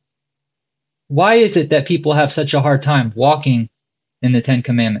that? Why is it that people have such a hard time walking in the Ten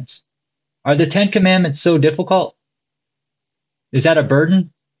Commandments? Are the Ten Commandments so difficult? Is that a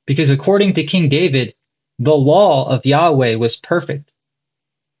burden? Because according to King David, the law of Yahweh was perfect.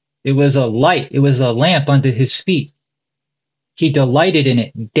 It was a light. It was a lamp unto his feet. He delighted in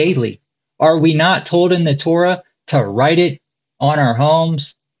it daily. Are we not told in the Torah to write it on our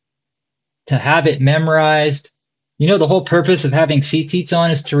homes, to have it memorized. You know, the whole purpose of having seats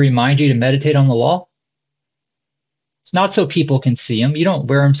on is to remind you to meditate on the law. It's not so people can see them. You don't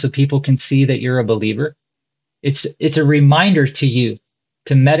wear them so people can see that you're a believer. It's a reminder to you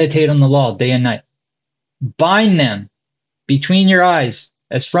to meditate on the law day and night. Bind them between your eyes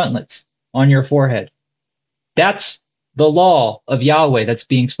as frontlets on your forehead. That's the law of Yahweh that's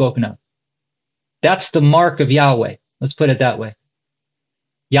being spoken of. That's the mark of Yahweh. Let's put it that way.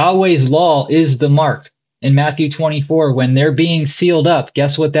 Yahweh's law is the mark. In Matthew 24, when they're being sealed up,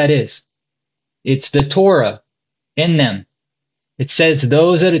 guess what that is? It's the Torah in them. It says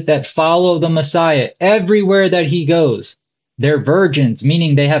those that follow the Messiah everywhere that he goes, they're virgins,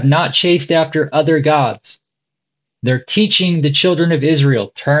 meaning they have not chased after other gods. They're teaching the children of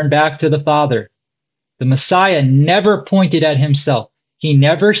Israel, turn back to the Father. The Messiah never pointed at himself. He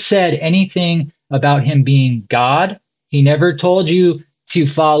never said anything about him being God. He never told you to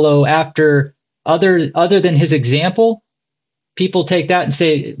follow after other than his example. People take that and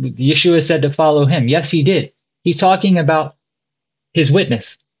say Yeshua said to follow him. Yes, he did. He's talking about his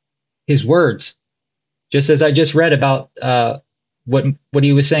witness, his words. Just as I just read about what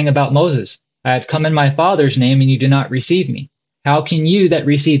he was saying about Moses. I have come in my Father's name and you do not receive me. How can you that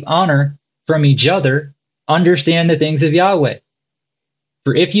receive honor from each other understand the things of Yahweh?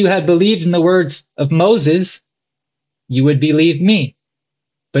 For if you had believed in the words of Moses, you would believe me.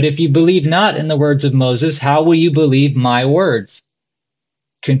 But if you believe not in the words of Moses, how will you believe my words?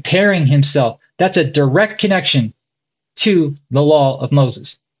 Comparing himself. That's a direct connection to the law of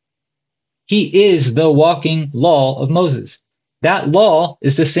Moses. He is the walking law of Moses. That law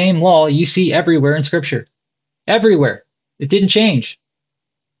is the same law you see everywhere in Scripture. Everywhere. It didn't change.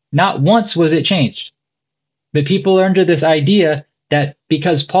 Not once was it changed. But people are under this idea that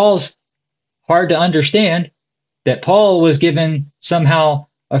because Paul's hard to understand, that Paul was given somehow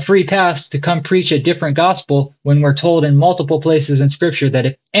a free pass to come preach a different gospel, when we're told in multiple places in Scripture that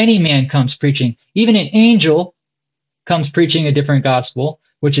if any man comes preaching, even an angel comes preaching a different gospel,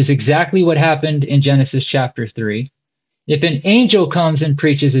 which is exactly what happened in Genesis chapter 3. If an angel comes and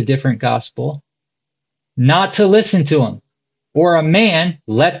preaches a different gospel, not to listen to him, or a man,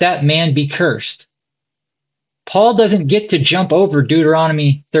 let that man be cursed. Paul doesn't get to jump over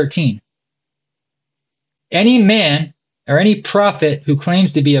Deuteronomy 13. Any man or any prophet who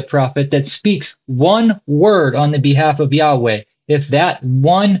claims to be a prophet that speaks one word on the behalf of Yahweh, if that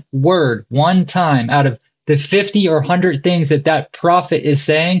one word, one time out of the 50 or 100 things that prophet is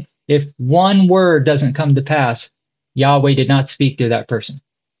saying, if one word doesn't come to pass, Yahweh did not speak to that person.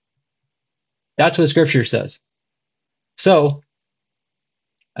 That's what Scripture says. So,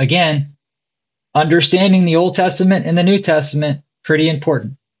 again, understanding the Old Testament and the New Testament, pretty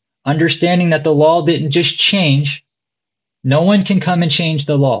important. Understanding that the law didn't just change. No one can come and change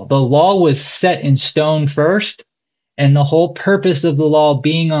the law. The law was set in stone first, and the whole purpose of the law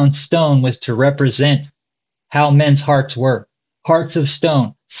being on stone was to represent how men's hearts were. Hearts of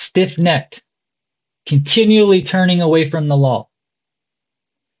stone, stiff-necked, continually turning away from the law.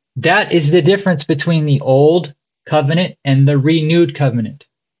 That is the difference between the old covenant and the renewed covenant.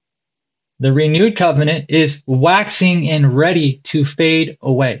 The renewed covenant is waxing and ready to fade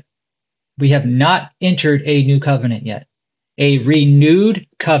away. We have not entered a new covenant yet. A renewed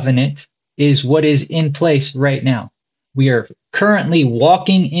covenant is what is in place right now. We are currently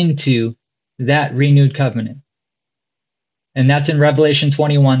walking into that renewed covenant. And that's in Revelation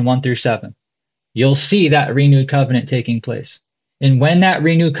 21, 1 through 7. You'll see that renewed covenant taking place. And when that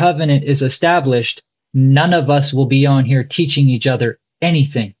renewed covenant is established, none of us will be on here teaching each other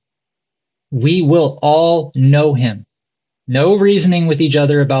anything. We will all know him. No reasoning with each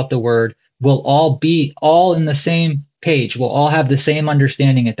other about the word. We'll all be all in the same page. We'll all have the same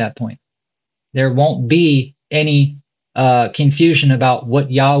understanding at that point. There won't be any confusion about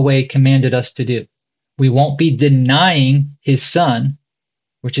what Yahweh commanded us to do. We won't be denying his son,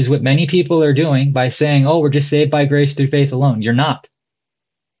 which is what many people are doing by saying, oh, we're just saved by grace through faith alone. You're not.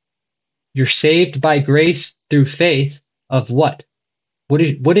 You're saved by grace through faith of what?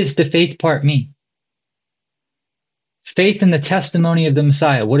 What does the faith part mean? Faith in the testimony of the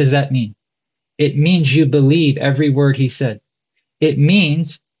Messiah. What does that mean? It means you believe every word he said. It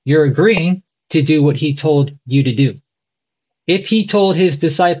means you're agreeing to do what he told you to do. If he told his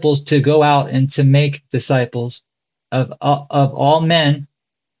disciples to go out and to make disciples of all men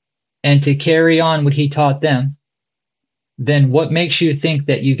and to carry on what he taught them, then what makes you think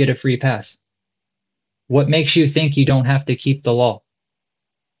that you get a free pass? What makes you think you don't have to keep the law?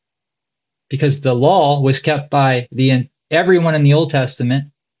 Because the law was kept by everyone in the Old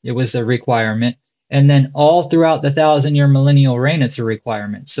Testament. It was a requirement. And then all throughout the 1,000-year millennial reign, it's a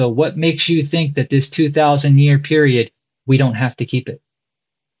requirement. So what makes you think that this 2,000-year period, we don't have to keep it?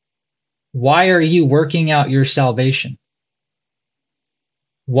 Why are you working out your salvation?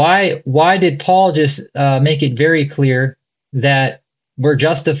 Why did Paul just make it very clear that we're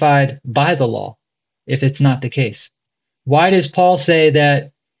justified by the law if it's not the case? Why does Paul say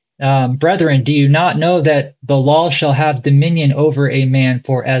that, brethren, do you not know that the law shall have dominion over a man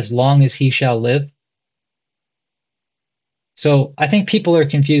for as long as he shall live? So I think people are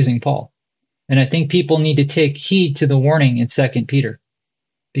confusing Paul. And I think people need to take heed to the warning in 2 Peter.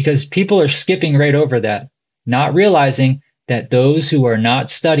 Because people are skipping right over that, not realizing that those who are not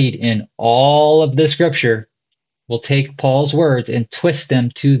studied in all of the scripture will take Paul's words and twist them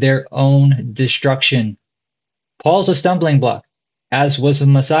to their own destruction. Paul's a stumbling block, as was the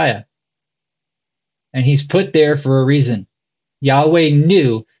Messiah. And he's put there for a reason. Yahweh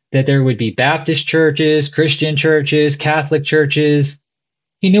knew that there would be Baptist churches, Christian churches, Catholic churches.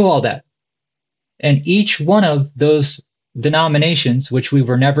 He knew all that. And each one of those denominations, which we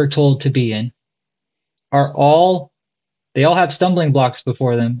were never told to be in, they all have stumbling blocks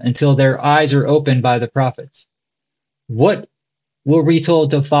before them until their eyes are opened by the prophets. What were we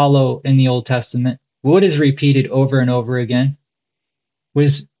told to follow in the Old Testament? What is repeated over and over again?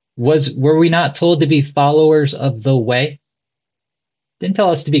 Were we not told to be followers of the way? Didn't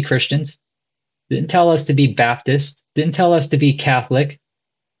tell us to be Christians. Didn't tell us to be Baptist. Didn't tell us to be Catholic.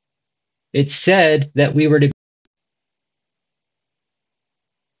 It said that we were to be.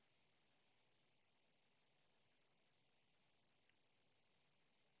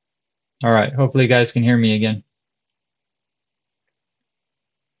 All right, hopefully you guys can hear me again.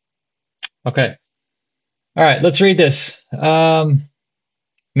 Okay. All right, let's read this.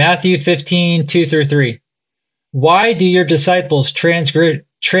 Matthew 15, 2 through 3. Why do your disciples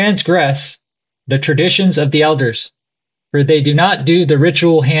transgress the traditions of the elders? For they do not do the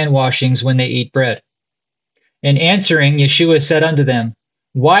ritual hand washings when they eat bread. And answering, Yeshua said unto them,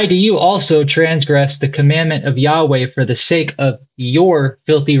 why do you also transgress the commandment of Yahweh for the sake of your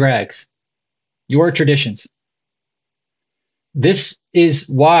filthy rags, your traditions? This is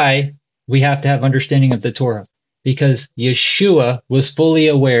why we have to have understanding of the Torah, because Yeshua was fully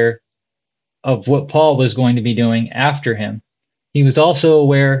aware of what Paul was going to be doing after him. He was also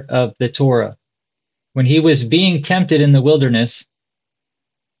aware of the Torah. When he was being tempted in the wilderness,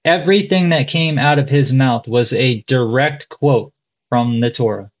 everything that came out of his mouth was a direct quote from the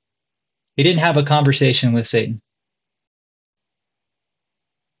Torah. He didn't have a conversation with Satan.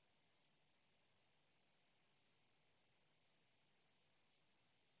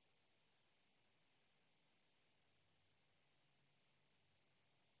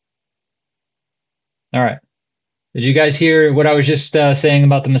 All right. Did you guys hear what I was just saying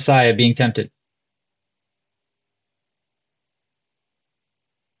about the Messiah being tempted?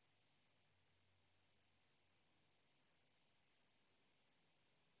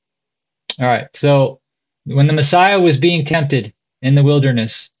 All right. So when the Messiah was being tempted in the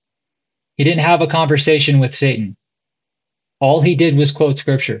wilderness, he didn't have a conversation with Satan. All he did was quote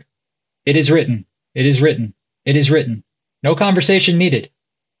scripture. It is written. It is written. It is written. No conversation needed.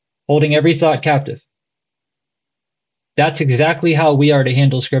 Holding every thought captive. That's exactly how we are to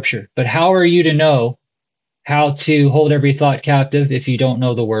handle scripture. But how are you to know how to hold every thought captive if you don't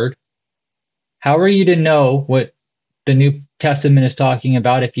know the word? How are you to know what the New Testament is talking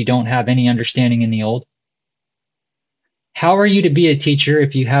about if you don't have any understanding in the Old? How are you to be a teacher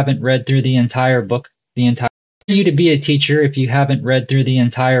if you haven't read through the entire book, How are you to be a teacher if you haven't read through the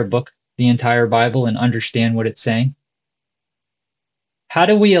entire book, the entire Bible, and understand what it's saying? How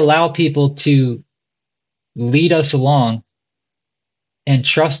do we allow people to lead us along and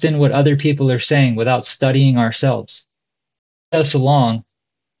trust in what other people are saying without studying ourselves? Us along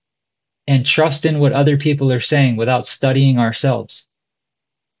and trust in what other people are saying without studying ourselves.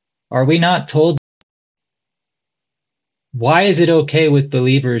 Are we not told? Why is it okay with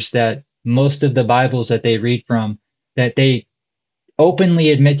believers that most of the Bibles that they read from, that they openly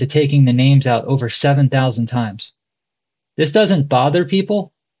admit to taking the names out over 7,000 times? This doesn't bother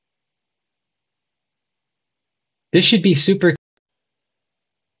people. This should be super.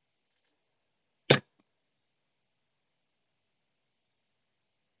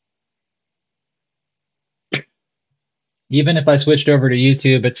 Even if I switched over to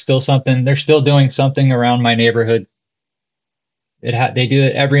YouTube, it's still something. They're still doing something around my neighborhood. They do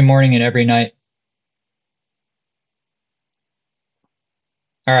it every morning and every night.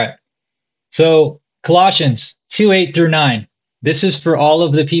 All right. So Colossians 2:8 through 9. This is for all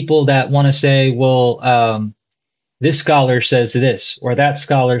of the people that want to say, well, this scholar says this, or that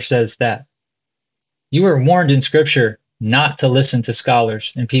scholar says that. You were warned in Scripture not to listen to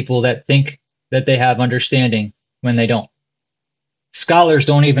scholars and people that think that they have understanding when they don't. Scholars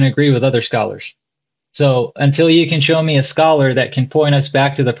don't even agree with other scholars. So until you can show me a scholar that can point us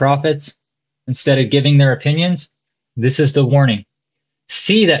back to the prophets instead of giving their opinions, this is the warning.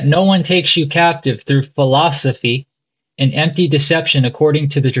 See that no one takes you captive through philosophy and empty deception according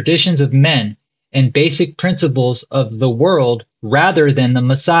to the traditions of men and basic principles of the world rather than the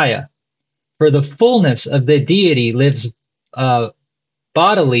Messiah. For the fullness of the deity lives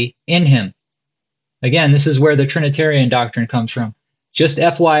bodily in him. Again, this is where the Trinitarian doctrine comes from. Just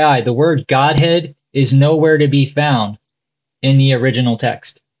FYI, the word Godhead is nowhere to be found in the original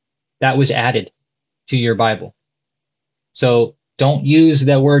text. That was added to your Bible. So don't use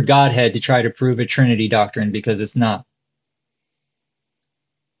the word Godhead to try to prove a Trinity doctrine because it's not.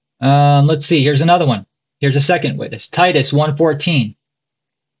 Let's see. Here's another one. Here's a second witness. Titus 1:14.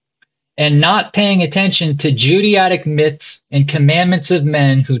 And not paying attention to Judaic myths and commandments of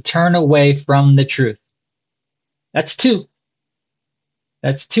men who turn away from the truth. That's two.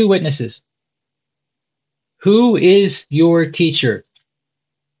 That's two witnesses. Who is your teacher?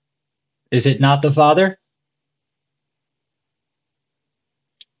 Is it not the Father?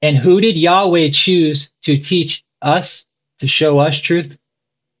 And who did Yahweh choose to teach us, to show us truth?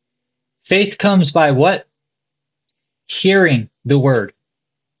 Faith comes by what? Hearing the word.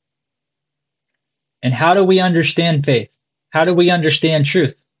 And how do we understand faith? How do we understand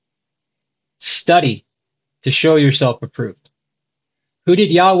truth? Study to show yourself approved. Who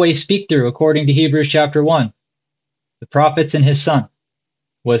did Yahweh speak through according to Hebrews chapter 1? The prophets and his son.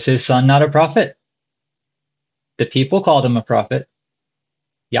 Was his son not a prophet? The people called him a prophet.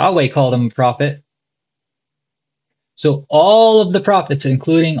 Yahweh called him a prophet. So all of the prophets,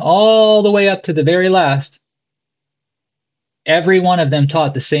 including all the way up to the very last, every one of them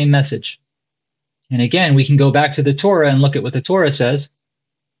taught the same message. And again, we can go back to the Torah and look at what the Torah says.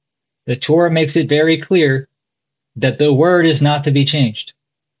 The Torah makes it very clear that the word is not to be changed.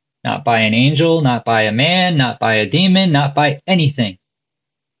 Not by an angel, not by a man, not by a demon, not by anything.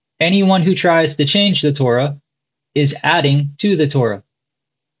 Anyone who tries to change the Torah is adding to the Torah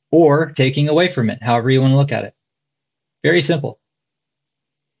or taking away from it, however you want to look at it. Very simple.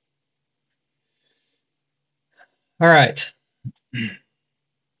 All right.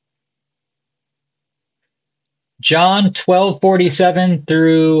 John 12:47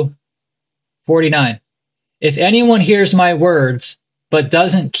 through 49. If anyone hears my words but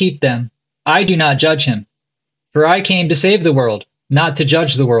doesn't keep them, I do not judge him. For I came to save the world, not to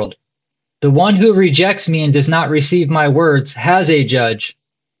judge the world. The one who rejects me and does not receive my words has a judge.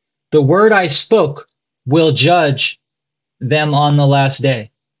 The word I spoke will judge them on the last day.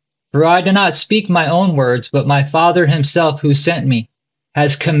 For I do not speak my own words, but my Father himself who sent me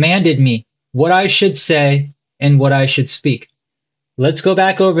has commanded me what I should say and what I should speak. Let's go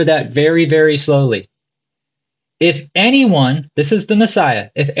back over that very, very slowly. If anyone, this is the Messiah,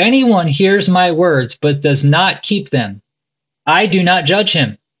 if anyone hears my words but does not keep them, I do not judge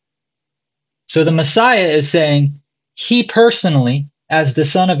him. So the Messiah is saying he personally, as the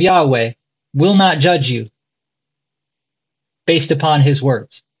Son of Yahweh, will not judge you based upon his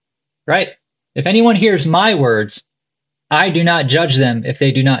words, right? If anyone hears my words, I do not judge them if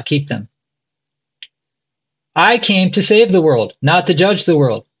they do not keep them. I came to save the world, not to judge the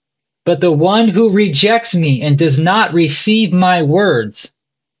world. But the one who rejects me and does not receive my words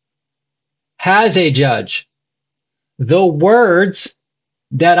has a judge. The words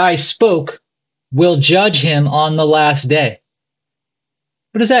that I spoke will judge him on the last day.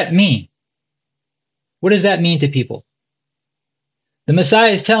 What does that mean? What does that mean to people? The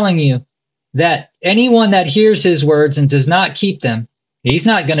Messiah is telling you that anyone that hears his words and does not keep them, he's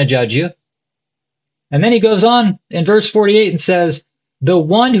not going to judge you. And then he goes on in verse 48 and says, the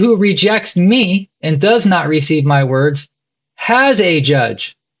one who rejects me and does not receive my words has a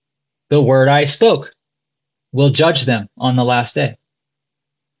judge. The word I spoke will judge them on the last day.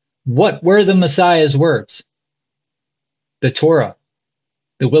 What were the Messiah's words? The Torah,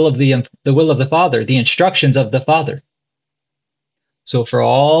 the will of the Father, the instructions of the Father. So for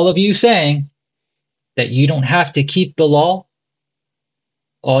all of you saying that you don't have to keep the law,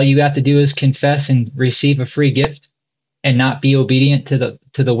 all you have to do is confess and receive a free gift and not be obedient to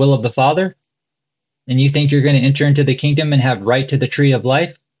the will of the Father, and you think you're going to enter into the kingdom and have right to the tree of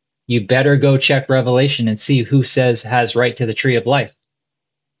life, you better go check Revelation and see who says has right to the tree of life.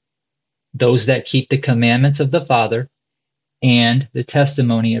 Those that keep the commandments of the Father and the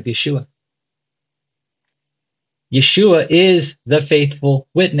testimony of Yeshua. Yeshua is the faithful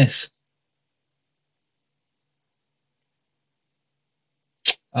witness.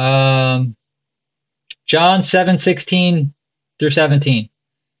 John 7:16 through 17.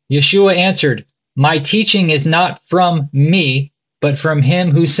 Yeshua answered, "My teaching is not from me, but from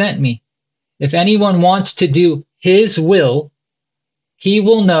him who sent me. If anyone wants to do his will, he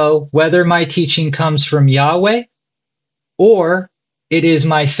will know whether my teaching comes from Yahweh or it is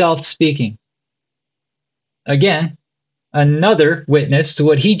myself speaking." Again, another witness to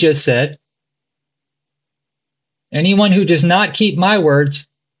what he just said. Anyone who does not keep my words,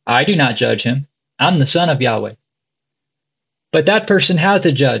 I do not judge him. I'm the Son of Yahweh. But that person has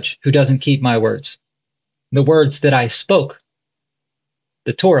a judge who doesn't keep my words. The words that I spoke.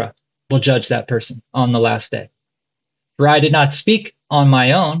 The Torah will judge that person on the last day. For I did not speak on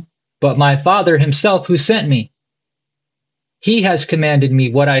my own, but my Father himself who sent me. He has commanded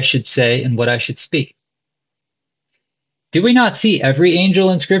me what I should say and what I should speak. Do we not see every angel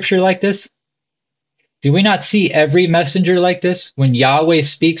in Scripture like this? Do we not see every messenger like this? When Yahweh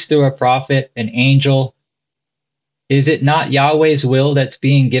speaks through a prophet, an angel, is it not Yahweh's will that's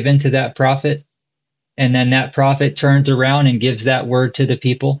being given to that prophet? And then that prophet turns around and gives that word to the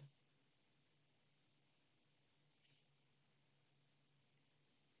people?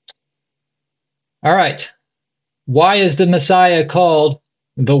 All right. Why is the Messiah called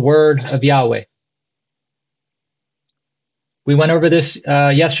the Word of Yahweh? We went over this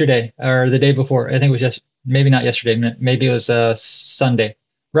yesterday or the day before. I think it was just maybe not yesterday. Maybe it was Sunday.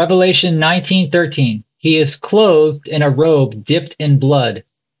 Revelation 19:13. He is clothed in a robe dipped in blood,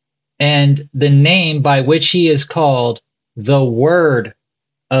 and the name by which he is called the Word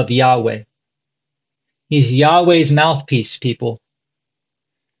of Yahweh. He's Yahweh's mouthpiece, people.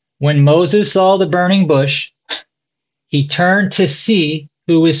 When Moses saw the burning bush, he turned to see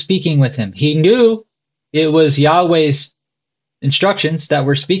who was speaking with him. He knew it was Yahweh's instructions that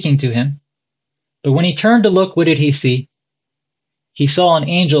were speaking to him. But when he turned to look, what did he see? He saw an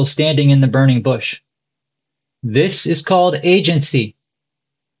angel standing in the burning bush. This is called agency.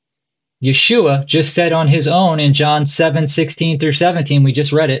 Yeshua just said on his own in John 7:16 through 17, we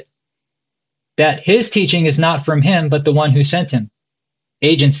just read it, that his teaching is not from him, but the one who sent him.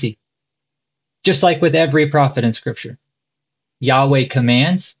 Agency. Just like with every prophet in Scripture. Yahweh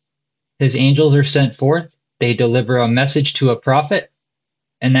commands, his angels are sent forth, they deliver a message to a prophet,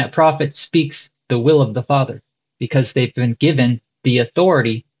 and that prophet speaks the will of the Father because they've been given the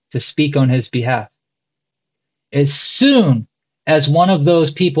authority to speak on his behalf. As soon as one of those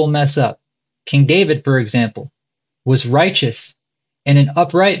people mess up, King David, for example, was righteous and an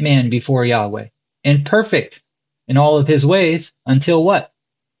upright man before Yahweh and perfect in all of his ways until what?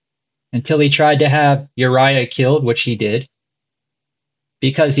 Until he tried to have Uriah killed, which he did,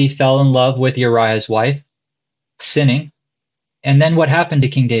 because he fell in love with Uriah's wife, sinning. And then what happened to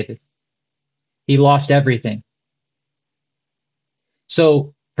King David? He lost everything.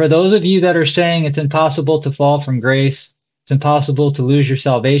 So for those of you that are saying it's impossible to fall from grace, it's impossible to lose your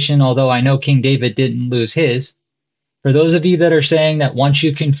salvation, although I know King David didn't lose his. For those of you that are saying that once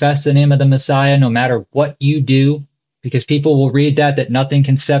you confess the name of the Messiah, no matter what you do, because people will read that nothing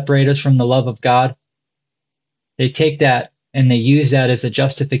can separate us from the love of God, they take that and they use that as a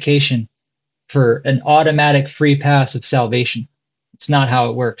justification for an automatic free pass of salvation. It's not how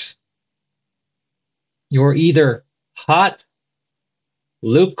it works. You're either hot,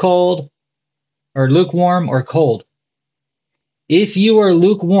 lukewarm, or cold. If you are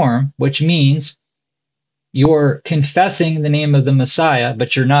lukewarm, which means you're confessing the name of the Messiah,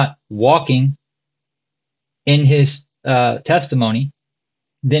 but you're not walking in his testimony,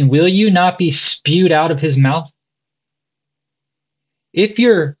 then will you not be spewed out of his mouth? If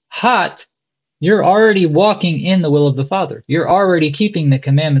you're hot, you're already walking in the will of the Father. You're already keeping the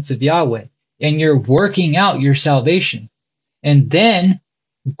commandments of Yahweh, and you're working out your salvation. And then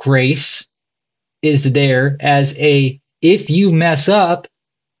grace is there as if you mess up,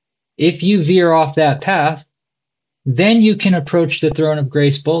 if you veer off that path, then you can approach the throne of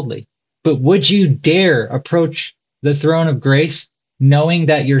grace boldly. But would you dare approach the throne of grace knowing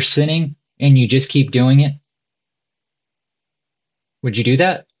that you're sinning and you just keep doing it? Would you do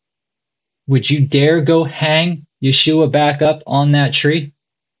that? Would you dare go hang Yeshua back up on that tree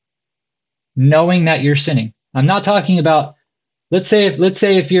knowing that you're sinning? I'm not talking about, let's say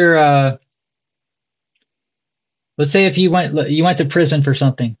if you went to prison for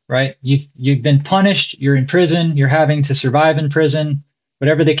something, right? You've been punished, you're in prison, you're having to survive in prison,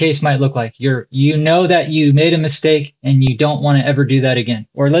 whatever the case might look like. You know that you made a mistake and you don't want to ever do that again.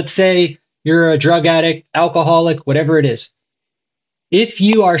 Or let's say you're a drug addict, alcoholic, whatever it is. If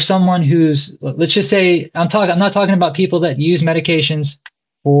you are someone who's, let's just say, I'm not talking about people that use medications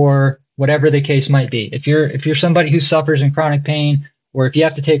for whatever the case might be. If you're somebody who suffers in chronic pain, or if you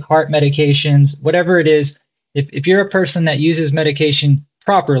have to take heart medications, whatever it is, if you're a person that uses medication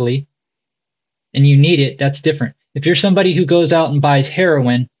properly and you need it, that's different. If you're somebody who goes out and buys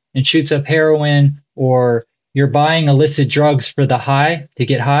heroin and shoots up heroin, or you're buying illicit drugs for the high, to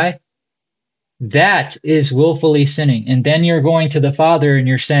get high, that is willfully sinning. And then you're going to the Father and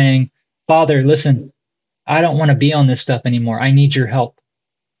you're saying, Father, listen, I don't want to be on this stuff anymore. I need your help.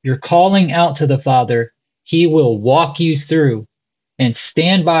 You're calling out to the Father. He will walk you through and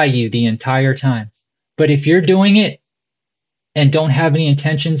stand by you the entire time. But if you're doing it and don't have any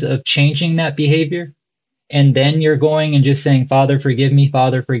intentions of changing that behavior, and then you're going and just saying, Father, forgive me,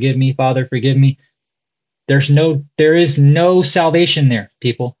 Father, forgive me, Father, forgive me, there is no salvation there,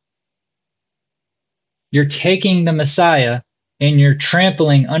 people. You're taking the Messiah and you're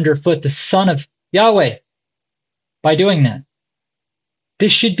trampling underfoot the Son of Yahweh by doing that.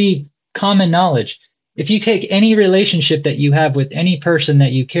 This should be common knowledge. If you take any relationship that you have with any person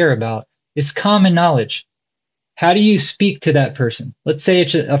that you care about, it's common knowledge. How do you speak to that person? Let's say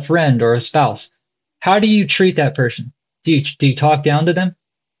it's a friend or a spouse. How do you treat that person? Do you talk down to them?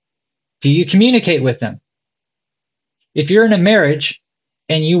 Do you communicate with them? If you're in a marriage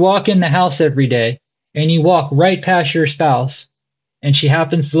and you walk in the house every day and you walk right past your spouse and she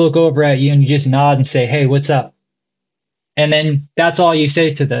happens to look over at you and you just nod and say, hey, what's up? And then that's all you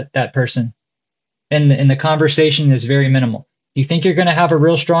say to that person. And the conversation is very minimal. Do you think you're going to have a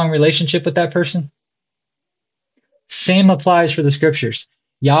real strong relationship with that person? Same applies for the scriptures.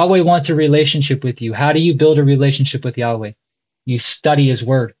 Yahweh wants a relationship with you. How do you build a relationship with Yahweh? You study his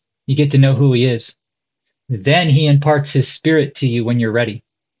word. You get to know who he is. Then he imparts his spirit to you when you're ready.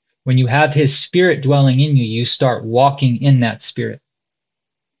 When you have his spirit dwelling in you, you start walking in that spirit.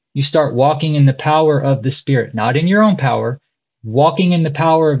 You start walking in the power of the spirit, not in your own power, walking in the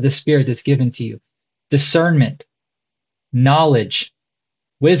power of the spirit that's given to you. Discernment, knowledge,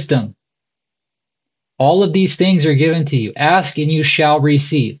 wisdom. All of these things are given to you. Ask and you shall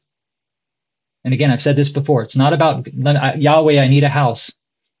receive. And again, I've said this before. It's not about Yahweh, I need a house.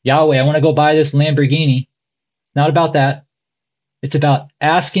 Yahweh, I want to go buy this Lamborghini. Not about that. It's about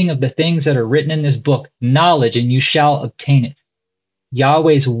asking of the things that are written in this book, knowledge, and you shall obtain it.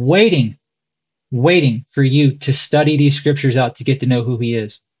 Yahweh's waiting for you to study these scriptures out to get to know who he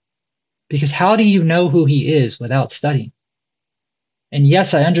is. Because how do you know who he is without studying? And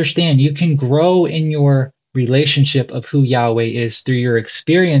yes, I understand you can grow in your relationship of who Yahweh is through your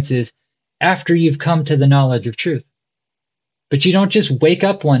experiences after you've come to the knowledge of truth. But you don't just wake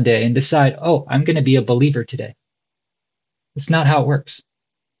up one day and decide, oh, I'm going to be a believer today. That's not how it works.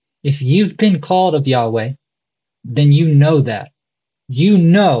 If you've been called of Yahweh, then you know that. You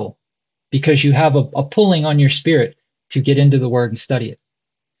know because you have a pulling on your spirit to get into the word and study it.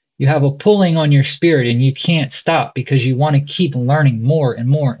 You have a pulling on your spirit and you can't stop because you want to keep learning more and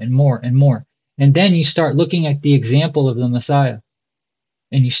more and more and more. And then you start looking at the example of the Messiah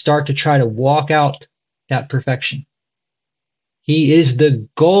and you start to try to walk out that perfection. He is the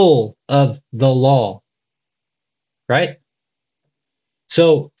goal of the law, right?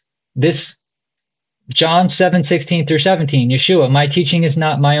 So this John 7:16 through 17, Yeshua, my teaching is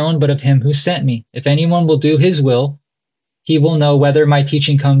not my own, but of him who sent me. If anyone will do his will, he will know whether my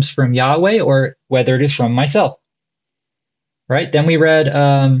teaching comes from Yahweh or whether it is from myself. Right? Then we read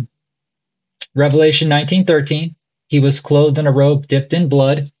Revelation 19:13. He was clothed in a robe dipped in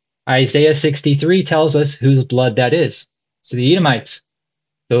blood. Isaiah 63 tells us whose blood that is. So the Edomites,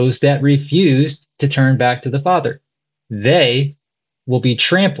 those that refused to turn back to the Father, they will be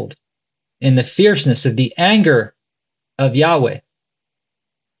trampled in the fierceness of the anger of Yahweh.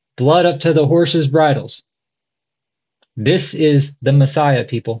 Blood up to the horses' bridles. This is the Messiah,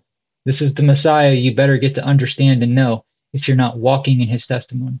 people. This is the Messiah you better get to understand and know if you're not walking in his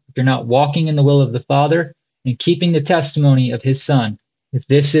testimony. If you're not walking in the will of the Father and keeping the testimony of his Son, if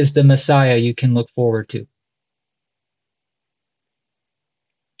this is the Messiah you can look forward to.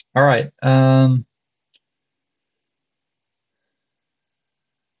 All right.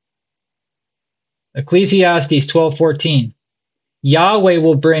 Ecclesiastes 12:14. Yahweh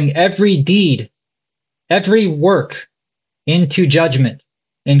will bring every deed, every work into judgment,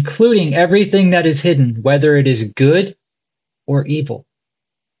 including everything that is hidden, whether it is good or evil.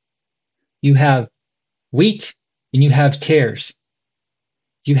 You have wheat and you have tares.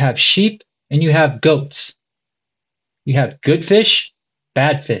 You have sheep and you have goats. You have good fish,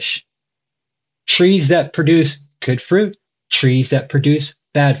 bad fish. Trees that produce good fruit, trees that produce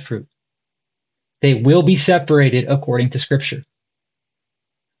bad fruit. They will be separated according to Scripture.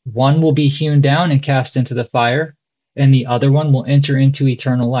 One will be hewn down and cast into the fire, and the other one will enter into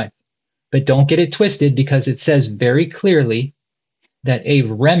eternal life. But don't get it twisted because it says very clearly that a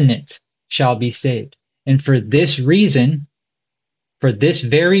remnant shall be saved. And for this reason, for this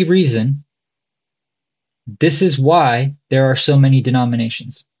very reason, this is why there are so many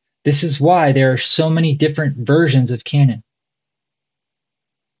denominations. This is why there are so many different versions of canon.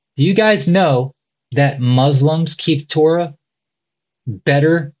 Do you guys know that Muslims keep Torah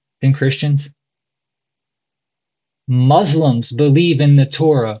better than Christians? Muslims believe in the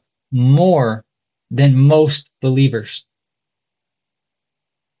Torah more than most believers.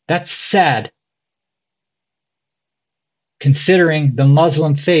 That's sad, considering the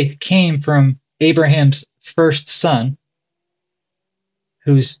Muslim faith came from Abraham's first son,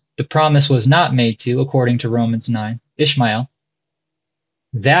 whose the promise was not made to, according to Romans 9, Ishmael.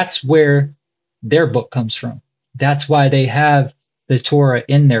 That's where their book comes from. That's why they have the Torah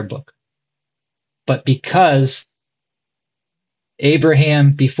in their book. But because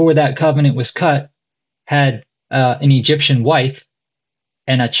Abraham, before that covenant was cut, had an Egyptian wife,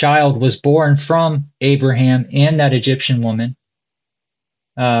 and a child was born from Abraham and that Egyptian woman.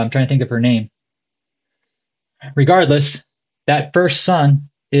 I'm trying to think of her name. Regardless, that first son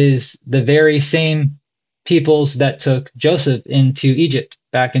is the very same peoples that took Joseph into Egypt,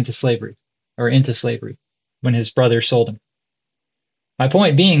 back into slavery, when his brother sold him. My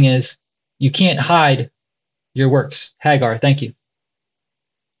point being is, you can't hide your works. Hagar, thank you.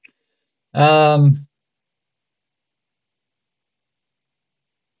 I'm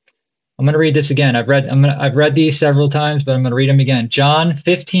going to read this again. I've read these several times, but I'm going to read them again. John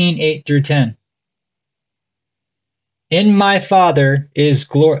 15:8 through 10. In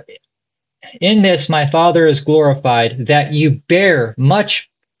this my Father is glorified, that you bear much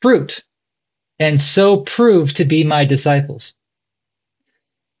fruit, and so prove to be my disciples.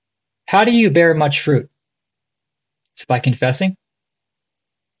 How do you bear much fruit? Is it by confessing?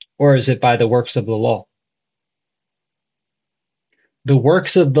 Or is it by the works of the law? The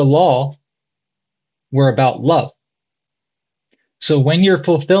works of the law were about love. So when you're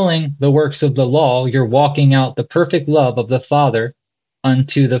fulfilling the works of the law, you're walking out the perfect love of the Father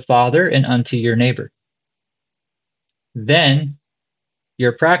unto the Father and unto your neighbor. Then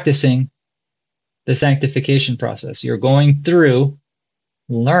you're practicing the sanctification process. You're going through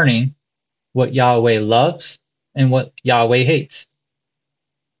learning what Yahweh loves and what Yahweh hates.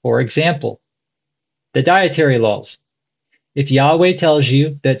 For example, the dietary laws. If Yahweh tells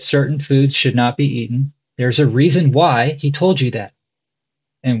you that certain foods should not be eaten, there's a reason why he told you that.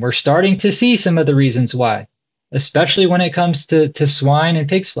 And we're starting to see some of the reasons why, especially when it comes to swine and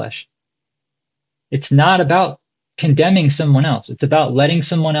pig's flesh. It's not about condemning someone else. It's about letting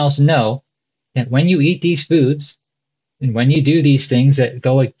someone else know that when you eat these foods and when you do these things that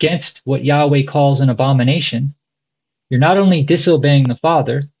go against what Yahweh calls an abomination, you're not only disobeying the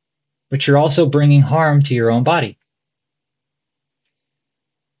Father, but you're also bringing harm to your own body.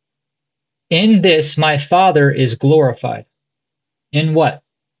 In this my Father is glorified. In what?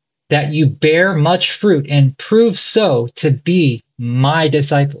 That you bear much fruit and prove so to be my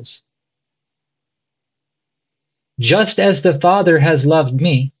disciples. Just as the Father has loved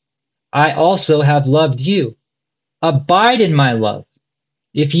me, I also have loved you. Abide in my love.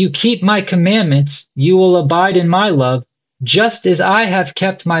 If you keep my commandments, you will abide in my love, just as I have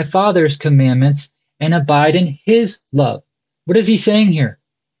kept my Father's commandments and abide in his love. What is he saying here?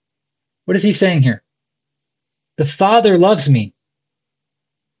 What is he saying here? The Father loves me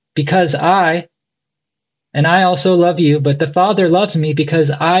because I also love you, but the Father loves me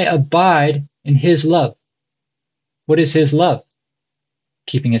because I abide in his love. What is his love?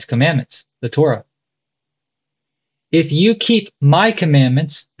 Keeping his commandments, the Torah. If you keep my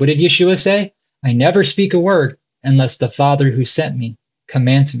commandments, what did Yeshua say? I never speak a word unless the Father who sent me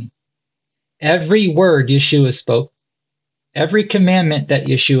commands me. Every word Yeshua spoke, every commandment that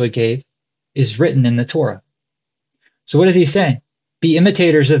Yeshua gave is written in the Torah. So what is he saying? Be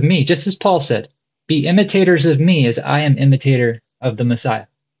imitators of me, just as Paul said. Be imitators of me as I am imitator of the Messiah.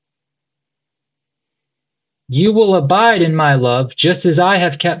 You will abide in my love, just as I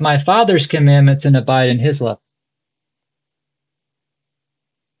have kept my Father's commandments and abide in his love.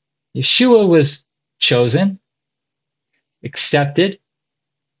 Yeshua was chosen, accepted,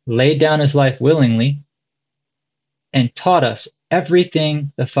 laid down his life willingly, and taught us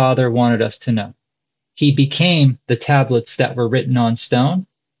everything the Father wanted us to know. He became the tablets that were written on stone.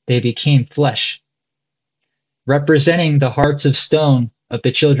 They became flesh, representing the hearts of stone of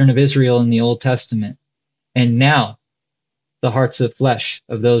the children of Israel in the Old Testament, and now the hearts of flesh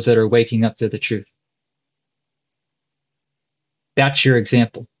of those that are waking up to the truth. That's your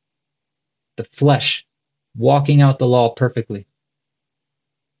example. The flesh, walking out the law perfectly.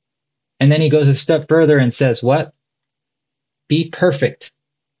 And then he goes a step further and says what? be perfect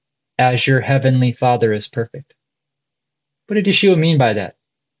as your heavenly Father is perfect. What did Yeshua mean by that?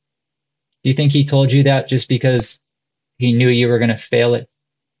 Do you think he told you that just because he knew you were going to fail at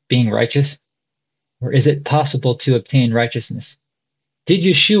being righteous? Or is it possible to obtain righteousness? Did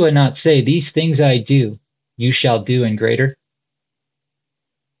Yeshua not say, these things I do, you shall do and greater?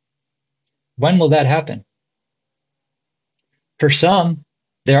 When will that happen? For some,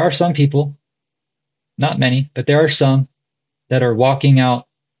 there are some people, not many, but there are some that are walking out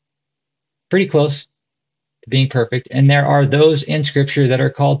pretty close to being perfect. And there are those in Scripture that are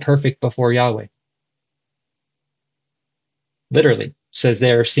called perfect before Yahweh. Literally says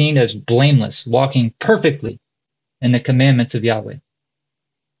they are seen as blameless, walking perfectly in the commandments of Yahweh.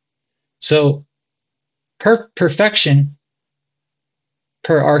 So perfection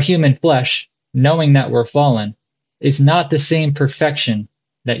per our human flesh, knowing that we're fallen, is not the same perfection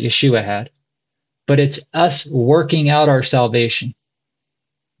that Yeshua had, but it's us working out our salvation,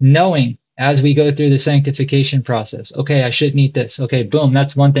 knowing as we go through the sanctification process, okay, I shouldn't eat this. Okay, boom,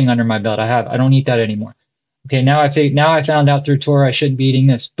 that's one thing under my belt. I don't eat that anymore. Okay, now I found out through Torah I shouldn't be eating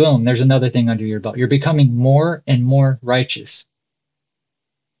this. Boom, there's another thing under your belt. You're becoming more and more righteous.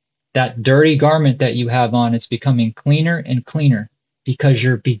 That dirty garment that you have on is becoming cleaner and cleaner because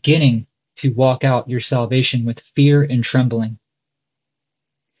you're beginning to walk out your salvation with fear and trembling.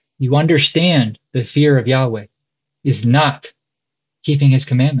 You understand the fear of Yahweh is not keeping his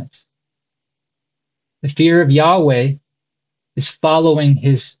commandments. The fear of Yahweh is following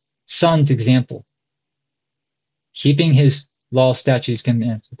his son's example, keeping his law, statutes,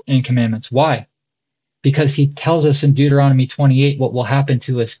 and commandments. Why? Because he tells us in Deuteronomy 28 what will happen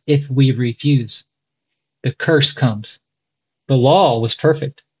to us if we refuse. The curse comes. The law was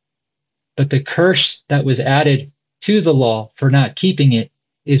perfect, but the curse that was added to the law for not keeping it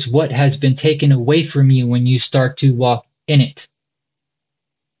is what has been taken away from you when you start to walk in it.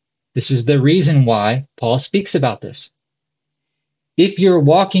 This is the reason why Paul speaks about this. If you're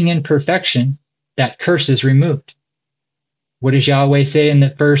walking in perfection, that curse is removed. What does Yahweh say in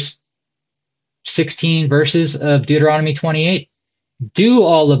the first 16 verses of Deuteronomy 28? Do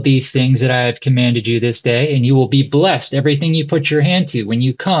all of these things that I have commanded you this day, and you will be blessed. Everything you put your hand to, when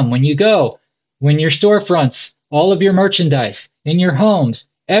you come, when you go, when your storefronts, all of your merchandise, in your homes,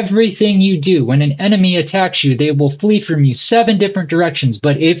 everything you do. When an enemy attacks you, they will flee from you 7 different directions.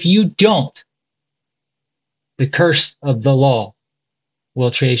 But if you don't, the curse of the law will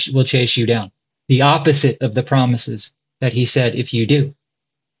chase you down. The opposite of the promises that he said if you do.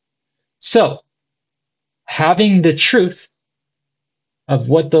 So, having the truth of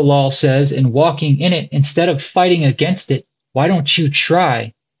what the law says and walking in it instead of fighting against it, why don't you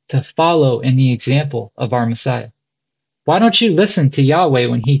try to follow in the example of our Messiah? Why don't you listen to Yahweh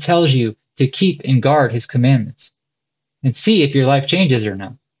when he tells you to keep and guard his commandments and see if your life changes or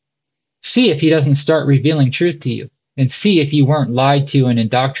not? See if he doesn't start revealing truth to you, and see if you weren't lied to and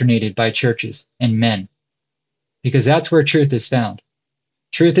indoctrinated by churches and men, because that's where truth is found.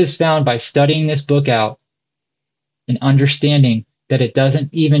 Truth is found by studying this book out and understanding that it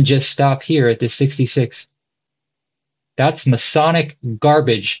doesn't even just stop here at the 66. That's Masonic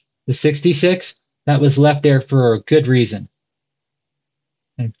garbage. The 66, that was left there for a good reason.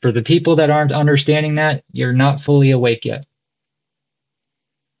 And for the people that aren't understanding that, you're not fully awake yet.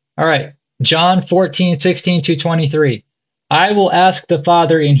 All right, John 14:16-23. I will ask the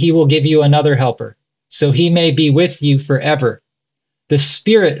Father, and he will give you another helper, so he may be with you forever. The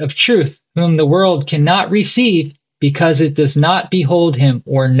Spirit of truth, whom the world cannot receive, because it does not behold him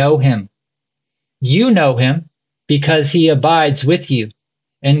or know him. You know him, because he abides with you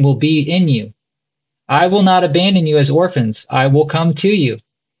and will be in you. I will not abandon you as orphans. I will come to you.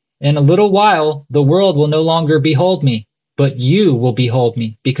 In a little while, the world will no longer behold me, but you will behold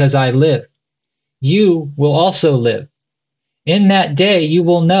me, because I live. You will also live. In that day you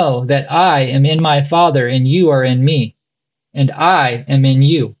will know that I am in my Father, and you are in me, and I am in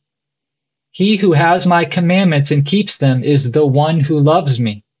you. He who has my commandments and keeps them is the one who loves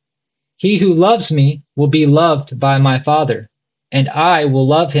me. He who loves me will be loved by my Father, and I will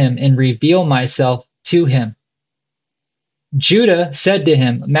love him and reveal myself to him. Judah said to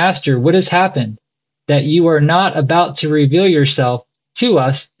him, Master, what has happened, that you are not about to reveal yourself to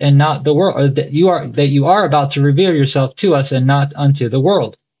us and not the world, or that you are about to reveal yourself to us and not unto the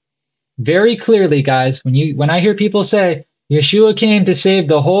world? Very clearly, guys, when I hear people say, Yeshua came to save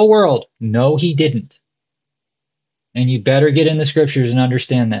the whole world. No, he didn't. And you better get in the scriptures and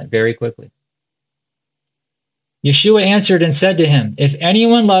understand that very quickly. Yeshua answered and said to him, If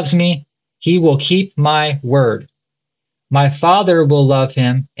anyone loves me, he will keep my word. My Father will love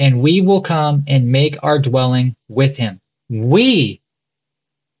him, and we will come and make our dwelling with him. We.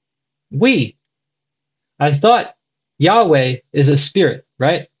 I thought Yahweh is a spirit,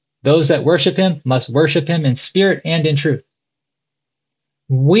 right? Those that worship him must worship him in spirit and in truth.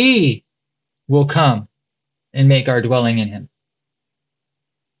 We will come and make our dwelling in him.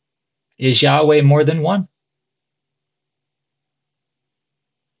 Is Yahweh more than one?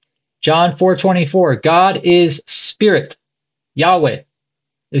 John 4:24, God is spirit. Yahweh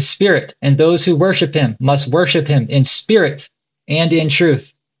is spirit, and those who worship him must worship him in spirit and in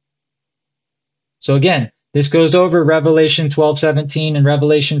truth. So again, this goes over Revelation 12:17 and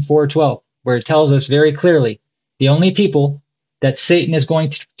Revelation 4:12, where it tells us very clearly the only people that Satan is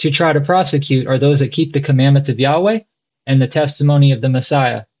going to try to prosecute are those that keep the commandments of Yahweh and the testimony of the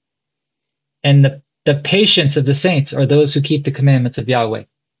Messiah. And the patience of the saints are those who keep the commandments of Yahweh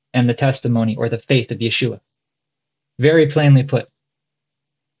and the testimony or the faith of Yeshua. Very plainly put.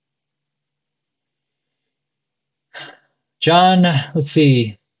 John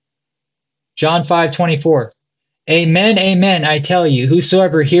 5:24. Amen, amen, I tell you,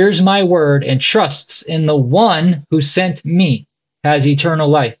 whosoever hears my word and trusts in the one who sent me has eternal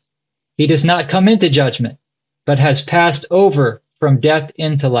life. He does not come into judgment, but has passed over from death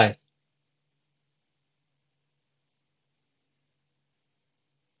into life.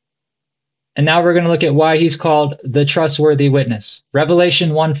 And now we're going to look at why he's called the trustworthy witness.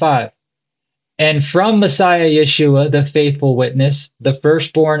 Revelation 1:5. And from Messiah Yeshua, the faithful witness, the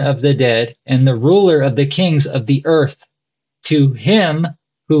firstborn of the dead, and the ruler of the kings of the earth, to him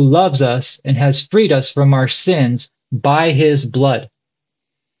who loves us and has freed us from our sins by his blood.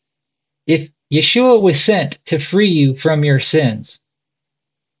 If Yeshua was sent to free you from your sins,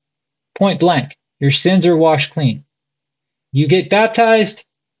 point blank, your sins are washed clean. You get baptized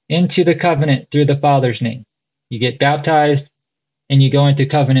into the covenant through the Father's name. You get baptized and you go into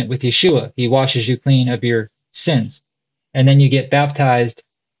covenant with Yeshua. He washes you clean of your sins. And then you get baptized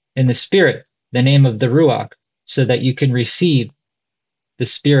in the Spirit, the name of the Ruach, so that you can receive the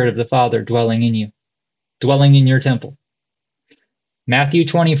Spirit of the Father dwelling in you, dwelling in your temple. Matthew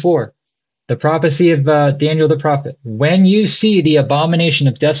 24, the prophecy of Daniel the prophet. When you see the abomination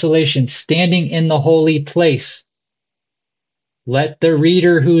of desolation standing in the holy place, let the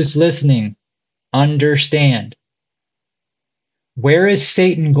reader who's listening understand. Where is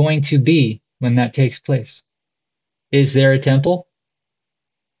Satan going to be when that takes place? Is there a temple?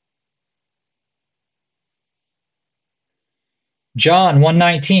 John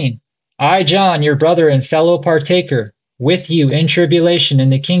 1:19. I, John, your brother and fellow partaker, with you in tribulation, in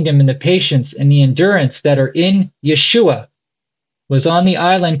the kingdom, and the patience, and the endurance that are in Yeshua, was on the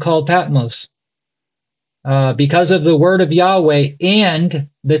island called Patmos, because of the word of Yahweh and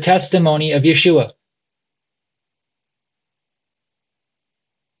the testimony of Yeshua.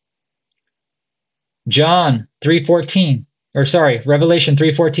 Revelation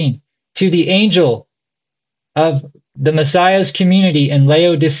 3:14. To the angel of the Messiah's community in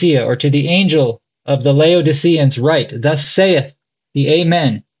Laodicea, or to the angel of the Laodiceans write, thus saith the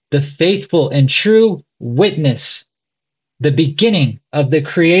Amen, the faithful and true witness, the beginning of the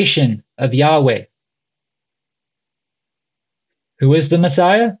creation of Yahweh. Who is the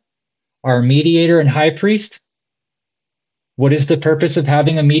Messiah? Our mediator and high priest. What is the purpose of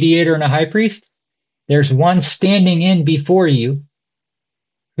having a mediator and a high priest? There's one standing in before you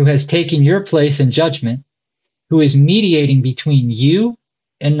who has taken your place in judgment, who is mediating between you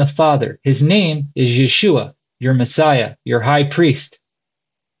and the Father. His name is Yeshua, your Messiah, your high priest.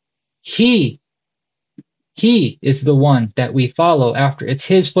 He is the one that we follow after. It's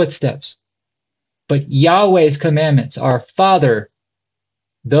his footsteps. But Yahweh's commandments, our Father,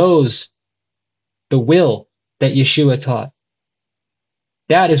 those, the will that Yeshua taught.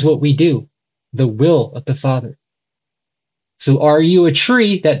 That is what we do. The will of the Father. So are you a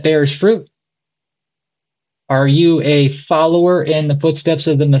tree that bears fruit? Are you a follower in the footsteps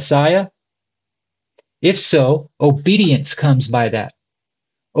of the Messiah? If so, obedience comes by that.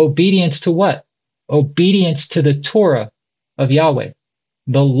 Obedience to what? Obedience to the Torah of Yahweh,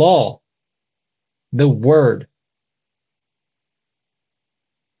 the law, the word.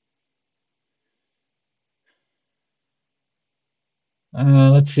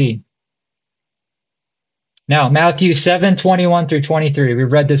 Let's see. Now, Matthew 7:21 through 23.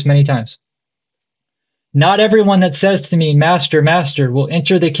 We've read this many times. Not everyone that says to me, Master, Master, will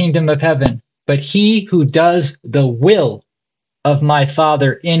enter the kingdom of heaven, but he who does the will of my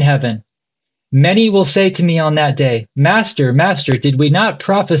Father in heaven. Many will say to me on that day, Master, Master, did we not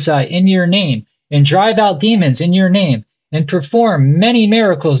prophesy in your name, and drive out demons in your name, and perform many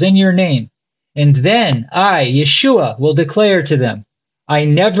miracles in your name? And then I, Yeshua, will declare to them, I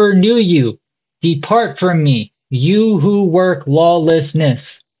never knew you. Depart from me, You who work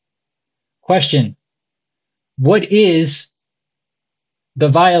lawlessness. Question. What is the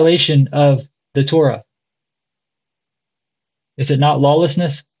violation of the Torah? Is it not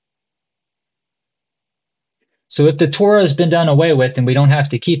lawlessness? So if the Torah has been done away with and we don't have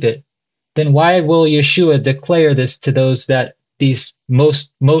to keep it, then why will Yeshua declare this to those that these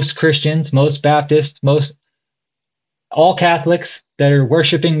most Christians, most Baptists, all Catholics that are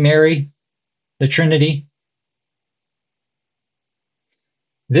worshiping Mary, the Trinity?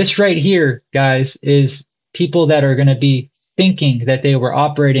 This right here, guys, is people that are going to be thinking that they were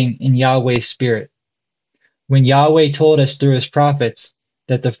operating in Yahweh's spirit. When Yahweh told us through his prophets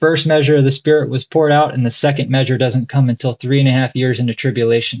that the first measure of the Spirit was poured out and the second measure doesn't come until 3.5 years into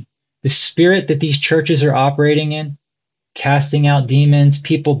tribulation. The spirit that these churches are operating in, casting out demons,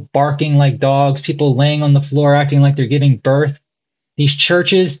 people barking like dogs, people laying on the floor acting like they're giving birth. These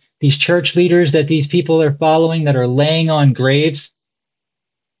churches, these church leaders that these people are following that are laying on graves.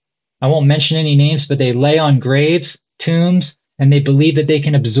 I won't mention any names, but they lay on graves, tombs, and they believe that they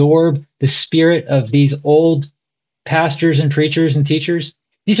can absorb the spirit of these old pastors and preachers and teachers.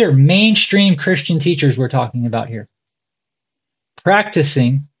 These are mainstream Christian teachers we're talking about here,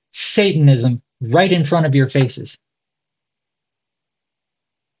 practicing Satanism right in front of your faces.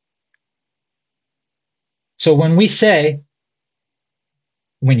 So when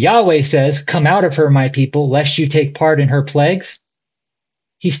Yahweh says, "Come out of her, my people, lest you take part in her plagues,"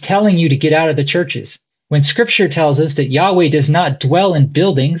 he's telling you to get out of the churches. When scripture tells us that Yahweh does not dwell in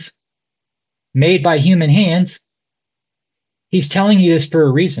buildings made by human hands, he's telling you this for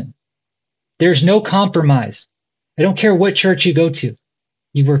a reason. There's no compromise. I don't care what church you go to.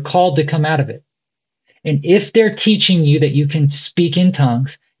 You were called to come out of it. And if they're teaching you that you can speak in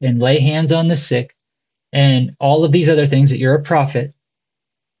tongues and lay hands on the sick and all of these other things, that you're a prophet,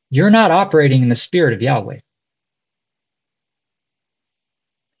 you're not operating in the spirit of Yahweh.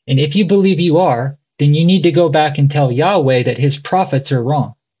 And if you believe you are, then you need to go back and tell Yahweh that his prophets are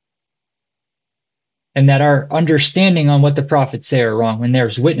wrong. And that our understanding on what the prophets say are wrong, when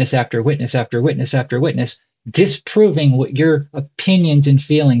there's witness after witness after witness after witness, disproving what your opinions and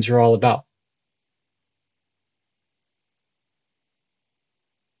feelings are all about.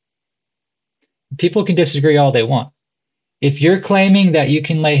 People can disagree all they want. If you're claiming that you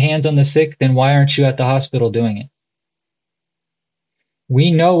can lay hands on the sick, then why aren't you at the hospital doing it?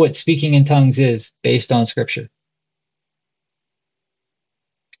 We know what speaking in tongues is based on scripture.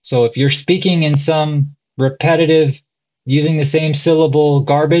 So if you're speaking in some repetitive, using the same syllable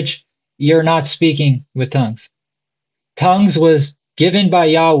garbage, you're not speaking with tongues. Tongues was given by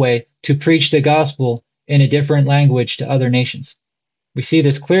Yahweh to preach the gospel in a different language to other nations. We see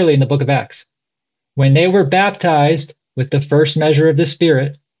this clearly in the book of Acts. When they were baptized with the first measure of the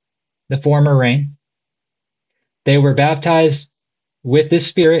Spirit, the former rain, they were baptized with the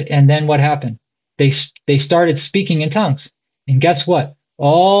Spirit, and then what happened? They started speaking in tongues. And guess what?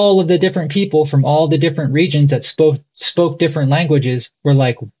 All of the different people from all the different regions that spoke different languages were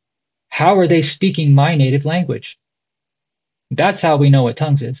like, how are they speaking my native language? That's how we know what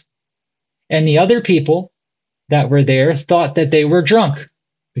tongues is. And the other people that were there thought that they were drunk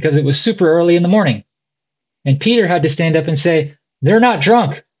because it was super early in the morning. And Peter had to stand up and say, they're not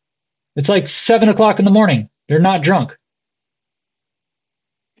drunk. It's like 7 o'clock in the morning. They're not drunk.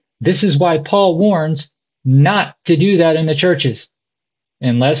 This is why Paul warns not to do that in the churches.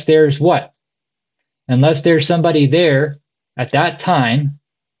 Unless there's what? Unless there's somebody there at that time,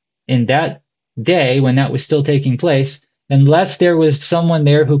 in that day when that was still taking place, unless there was someone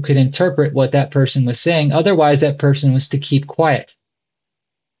there who could interpret what that person was saying. Otherwise, that person was to keep quiet.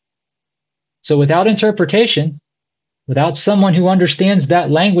 So without interpretation, without someone who understands that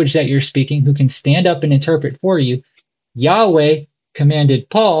language that you're speaking, who can stand up and interpret for you, Yahweh commanded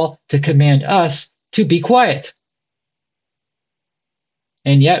Paul to command us to be quiet.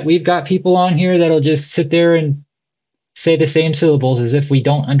 And yet we've got people on here that'll just sit there and say the same syllables as if we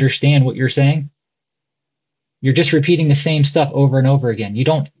don't understand what you're saying. You're just repeating the same stuff over and over again.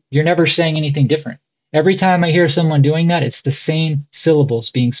 You're never saying anything different. Every time I hear someone doing that, it's the same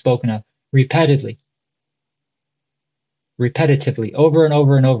syllables being spoken of repetitively, over and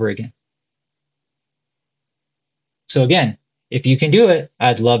over and over again. So again, if you can do it,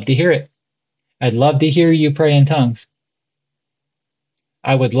 I'd love to hear it. I'd love to hear you pray in tongues.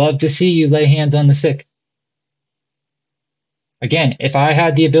 I would love to see you lay hands on the sick. Again, if I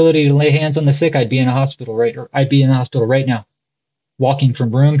had the ability to lay hands on the sick, I'd be in a hospital right now, walking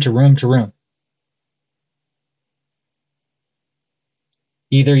from room to room to room.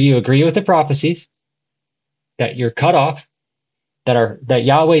 Either you agree with the prophecies that you're cut off, that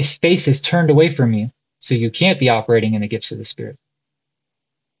Yahweh's face is turned away from you, So you can't be operating in the gifts of the Spirit.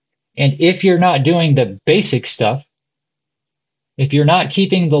 And if you're not doing the basic stuff, if you're not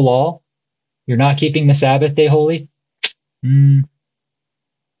keeping the law, you're not keeping the Sabbath day holy,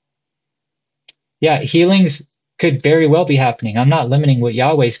 yeah, healings could very well be happening. I'm not limiting what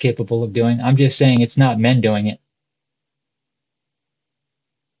Yahweh is capable of doing. I'm just saying it's not men doing it.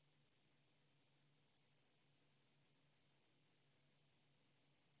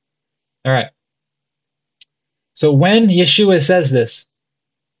 All right. So when Yeshua says this,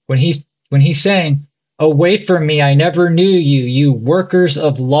 when he's saying, "Away from me, I never knew you, you workers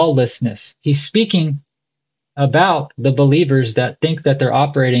of lawlessness," he's speaking about the believers that think that they're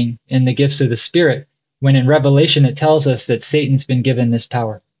operating in the gifts of the Spirit, when in Revelation it tells us that Satan's been given this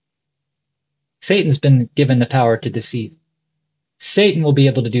power. Satan's been given the power to deceive. Satan will be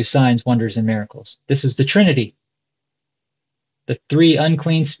able to do signs, wonders, and miracles. This is the Trinity, the three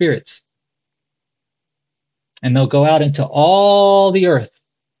unclean spirits. And they'll go out into all the earth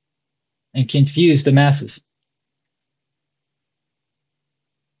and confuse the masses.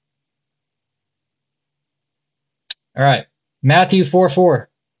 All right, Matthew 4:4.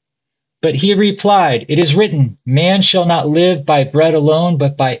 But he replied, "It is written, man shall not live by bread alone,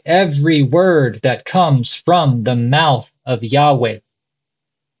 but by every word that comes from the mouth of Yahweh."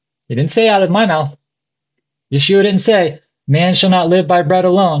 He didn't say out of my mouth. Yeshua didn't say, man shall not live by bread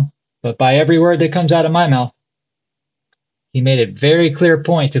alone, but by every word that comes out of my mouth. He made a very clear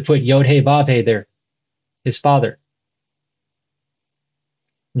point to put Yod-Heh Vav-Heh there, his father.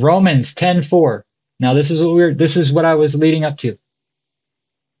 Romans 10:4. Now this is what I was leading up to.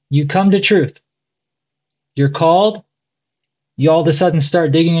 You come to truth. You're called. You all of a sudden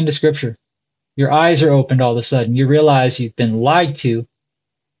start digging into Scripture. Your eyes are opened all of a sudden. You realize you've been lied to.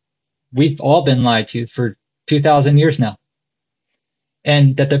 We've all been lied to for 2,000 years now.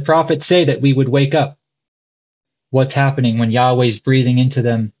 And that the prophets say that we would wake up. What's happening when Yahweh's breathing into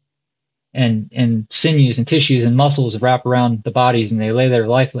them, and sinews and tissues and muscles wrap around the bodies and they lay there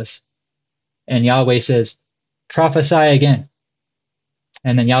lifeless. And Yahweh says, prophesy again.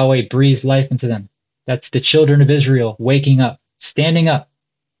 And then Yahweh breathes life into them. That's the children of Israel waking up, standing up.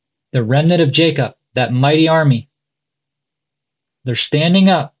 The remnant of Jacob, that mighty army. They're standing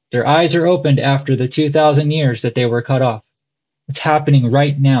up. Their eyes are opened after the 2,000 years that they were cut off. It's happening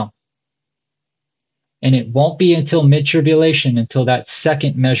right now. And it won't be until mid-tribulation until that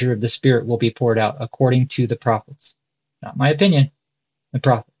second measure of the Spirit will be poured out, according to the prophets. Not my opinion, the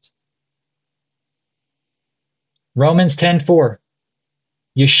prophets. Romans 10:4.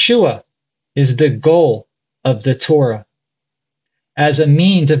 Yeshua is the goal of the Torah as a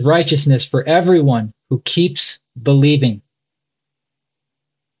means of righteousness for everyone who keeps believing.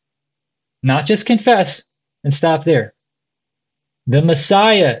 Not just confess and stop there. The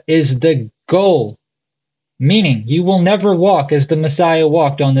Messiah is the goal, meaning you will never walk as the Messiah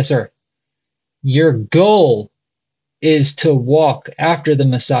walked on this earth. Your goal is to walk after the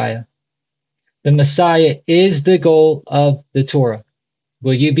Messiah. The Messiah is the goal of the Torah.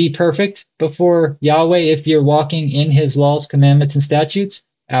 Will you be perfect before Yahweh if you're walking in his laws, commandments, and statutes?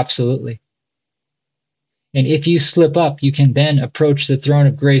 Absolutely. And if you slip up, you can then approach the throne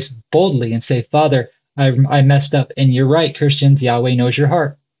of grace boldly and say, Father, I messed up. And you're right, Christians, Yahweh knows your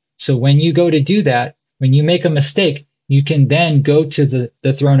heart. So when you go to do that, when you make a mistake, you can then go to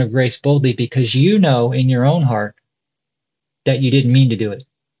the throne of grace boldly because you know in your own heart that you didn't mean to do it.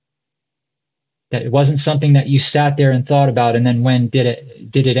 That it wasn't something that you sat there and thought about and then did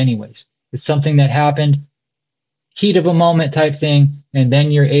it anyways. It's something that happened, heat of a moment type thing, and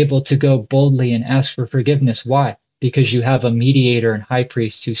then you're able to go boldly and ask for forgiveness. Why? Because you have a mediator and high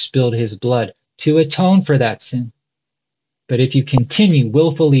priest who spilled his blood to atone for that sin. But if you continue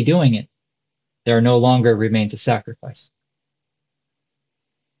willfully doing it, there no longer remains a sacrifice.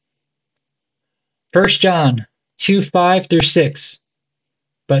 1 John 2:5-6.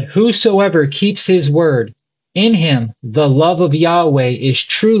 But whosoever keeps his word, in him the love of Yahweh is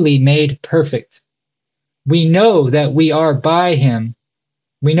truly made perfect. We know that we are by him.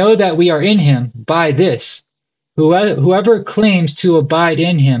 We know that we are in him by this. Whoever claims to abide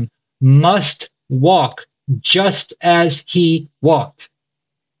in him must walk just as he walked.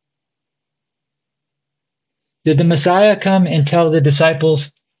 Did the Messiah come and tell the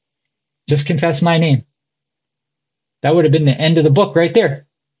disciples, just confess my name? That would have been the end of the book right there.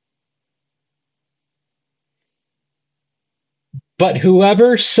 But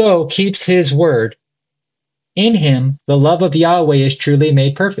whoever so keeps his word, in him the love of Yahweh is truly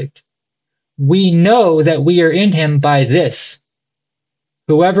made perfect. We know that we are in him by this.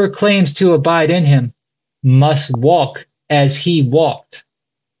 Whoever claims to abide in him must walk as he walked.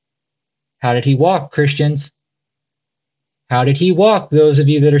 How did he walk, Christians? How did he walk, those of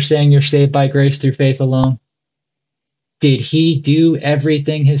you that are saying you're saved by grace through faith alone? Did he do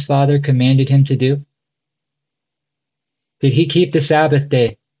everything his Father commanded him to do? Did he keep the Sabbath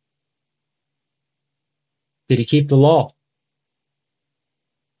day? Did he keep the law?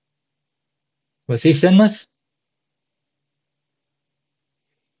 Was he sinless?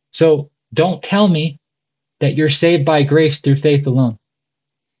 So don't tell me that you're saved by grace through faith alone.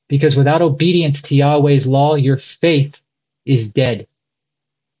 Because without obedience to Yahweh's law, your faith is dead.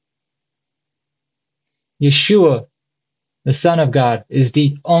 Yeshua, the Son of God, is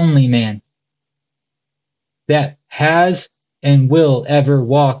the only man that has and will ever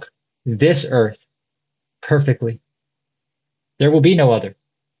walk this earth perfectly. There will be no other.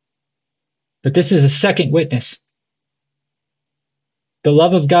 But this is a second witness. The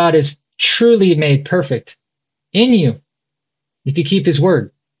love of God is truly made perfect in you if you keep his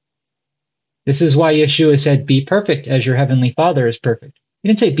word. This is why Yeshua said, be perfect as your heavenly Father is perfect. He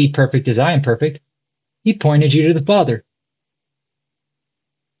didn't say, be perfect as I am perfect. He pointed you to the Father.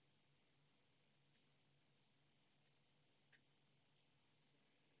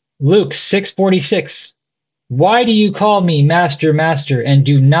 Luke 6:46. Why do you call me Master, Master, and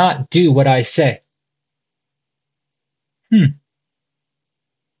do not do what I say?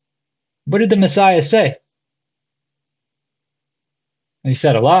 What did the Messiah say? He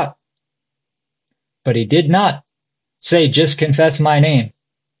said a lot. But he did not say, just confess my name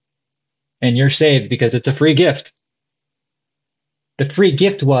and you're saved, because it's a free gift. The free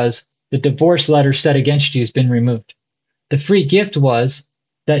gift was the divorce letter set against you has been removed. The free gift was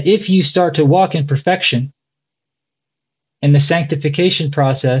that if you start to walk in perfection in the sanctification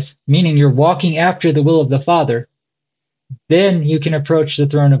process, meaning you're walking after the will of the Father, then you can approach the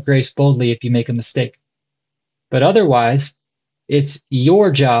throne of grace boldly if you make a mistake. But otherwise, it's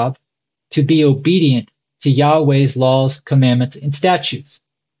your job to be obedient to Yahweh's laws, commandments, and statutes.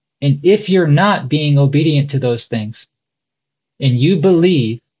 And if you're not being obedient to those things, and you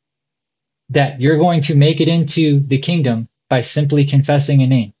believe that you're going to make it into the kingdom by simply confessing a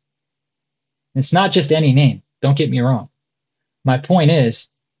name, it's not just any name, don't get me wrong. My point is,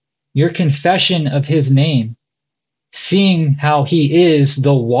 your confession of his name, seeing how he is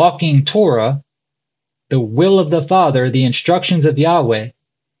the walking Torah, the will of the Father, the instructions of Yahweh,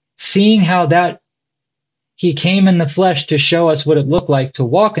 seeing how that he came in the flesh to show us what it looked like to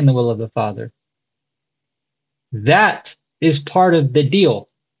walk in the will of the Father, that is part of the deal.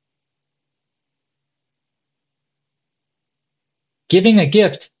 Giving a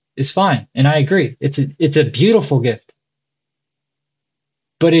gift is fine, and I agree. It's a beautiful gift.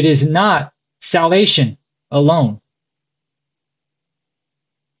 But it is not salvation alone.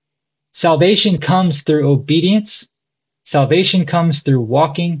 Salvation comes through obedience. Salvation comes through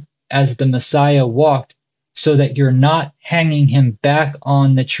walking as the Messiah walked, so that you're not hanging him back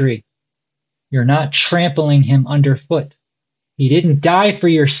on the tree. You're not trampling him underfoot. He didn't die for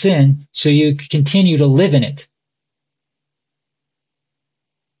your sin so you could continue to live in it.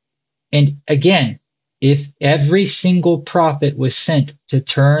 And again, if every single prophet was sent to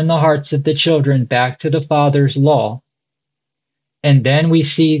turn the hearts of the children back to the Father's law, and then we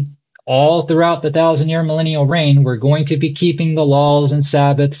see all throughout the 1,000-year millennial reign, we're going to be keeping the laws and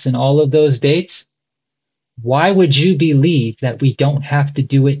Sabbaths and all of those dates, why would you believe that we don't have to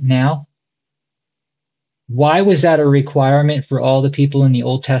do it now? Why was that a requirement for all the people in the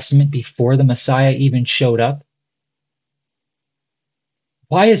Old Testament before the Messiah even showed up?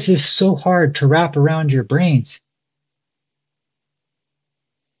 Why is this so hard to wrap around your brains?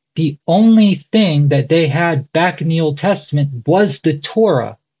 The only thing that they had back in the Old Testament was the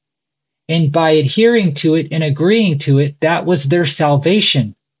Torah. And by adhering to it and agreeing to it, that was their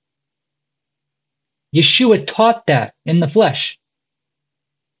salvation. Yeshua taught that in the flesh.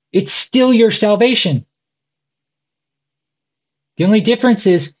 It's still your salvation. The only difference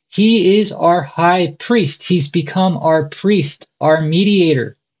is he is our high priest. He's become our priest, our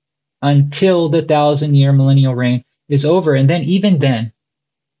mediator, until the 1,000-year millennial reign is over. And then, even then,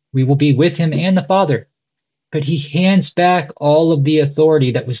 we will be with him and the Father. But he hands back all of the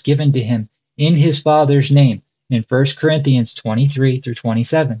authority that was given to him in his Father's name in 1 Corinthians 23 through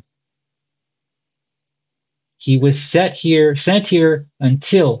 27. He was sent here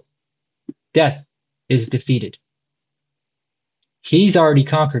until death is defeated. He's already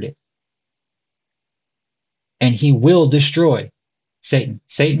conquered it. And he will destroy Satan.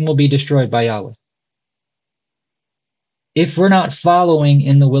 Satan will be destroyed by Yahweh. If we're not following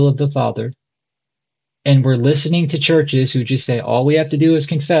in the will of the Father, and we're listening to churches who just say, all we have to do is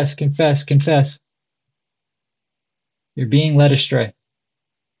confess, confess, confess, you're being led astray.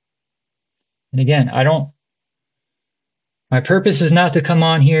 And again, my purpose is not to come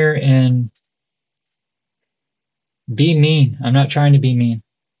on here and be mean. I'm not trying to be mean.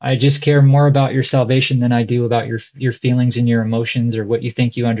 I just care more about your salvation than I do about your feelings and your emotions or what you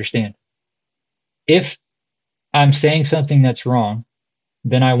think you understand. If I'm saying something that's wrong,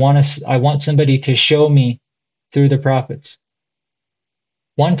 then I want somebody to show me through the prophets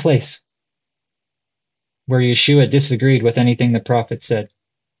one place where Yeshua disagreed with anything the prophet said.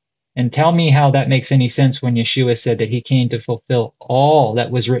 And tell me how that makes any sense when Yeshua said that he came to fulfill all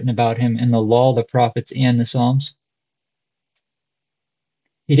that was written about him in the law, the prophets, and the Psalms.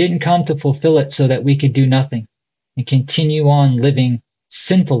 He didn't come to fulfill it so that we could do nothing and continue on living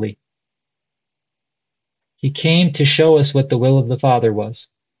sinfully. He came to show us what the will of the Father was,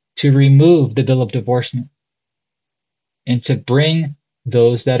 to remove the bill of divorcement, and to bring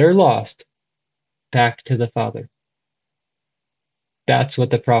those that are lost back to the Father. That's what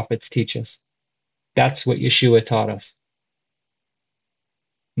the prophets teach us. That's what Yeshua taught us.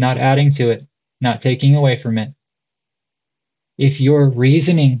 Not adding to it, not taking away from it. If you're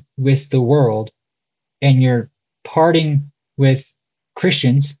reasoning with the world and you're parting with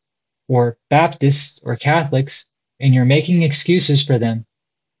Christians or Baptists or Catholics and you're making excuses for them,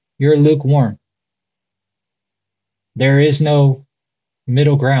 you're lukewarm. There is no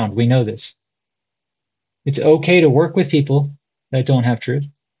middle ground. We know this. It's okay to work with people that don't have truth.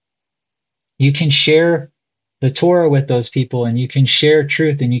 You can share the Torah with those people and you can share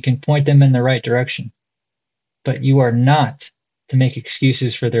truth and you can point them in the right direction. But you are not to make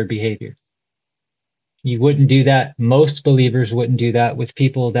excuses for their behavior. You wouldn't do that. Most believers wouldn't do that with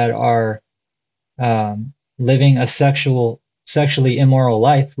people that are living a sexually immoral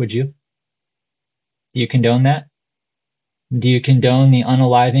life, would you? Do you condone that? Do you condone the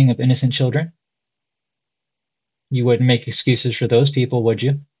unaliving of innocent children? You wouldn't make excuses for those people, would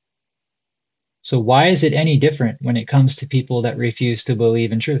you? So why is it any different when it comes to people that refuse to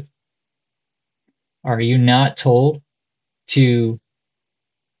believe in truth? Are you not told to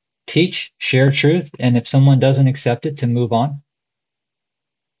teach, share truth, and if someone doesn't accept it, to move on?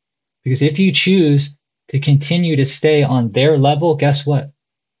 Because if you choose to continue to stay on their level, guess what?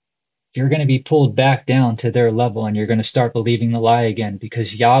 You're going to be pulled back down to their level and you're going to start believing the lie again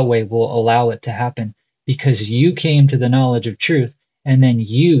because Yahweh will allow it to happen because you came to the knowledge of truth and then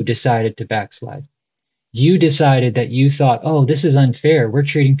you decided to backslide. You decided that you thought, oh, this is unfair. We're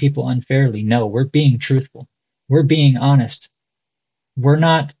treating people unfairly. No, we're being truthful. We're being honest. We're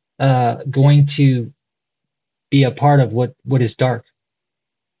not going to be a part of what is dark.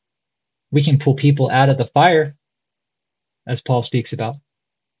 We can pull people out of the fire, as Paul speaks about.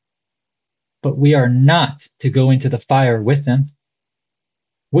 But we are not to go into the fire with them.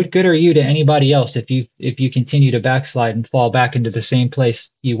 What good are you to anybody else if you continue to backslide and fall back into the same place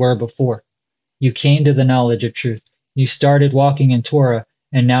you were before? You came to the knowledge of truth. You started walking in Torah,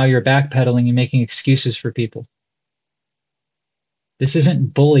 and now you're backpedaling and making excuses for people. This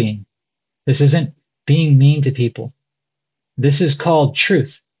isn't bullying. This isn't being mean to people. This is called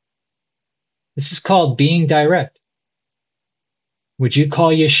truth. This is called being direct. Would you call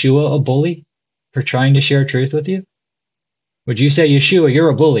Yeshua a bully for trying to share truth with you? Would you say, Yeshua, you're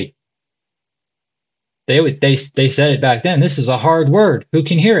a bully? They said it back then. This is a hard word. Who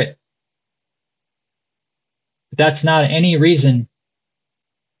can hear it? But that's not any reason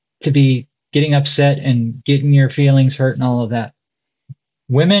to be getting upset and getting your feelings hurt and all of that.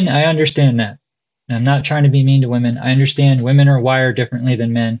 Women, I understand that. And I'm not trying to be mean to women. I understand women are wired differently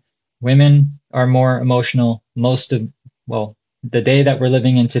than men. Women are more emotional. The day that we're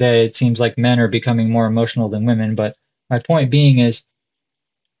living in today, it seems like men are becoming more emotional than women. But my point being is,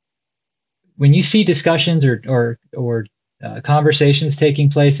 when you see discussions or conversations taking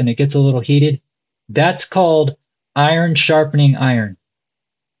place and it gets a little heated, that's called iron sharpening iron.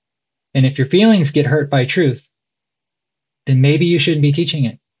 And if your feelings get hurt by truth, then maybe you shouldn't be teaching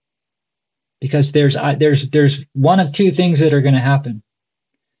it. Because there's one of two things that are going to happen.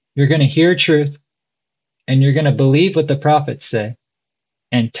 You're going to hear truth and you're going to believe what the prophets say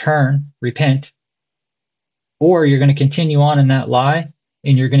and repent, or you're going to continue on in that lie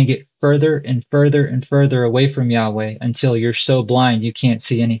and you're going to get further and further and further away from Yahweh until you're so blind you can't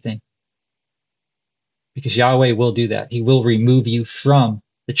see anything. Because Yahweh will do that. He will remove you from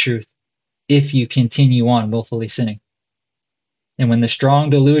the truth if you continue on willfully sinning. And when the strong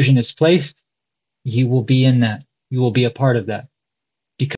delusion is placed, you will be in that. You will be a part of that.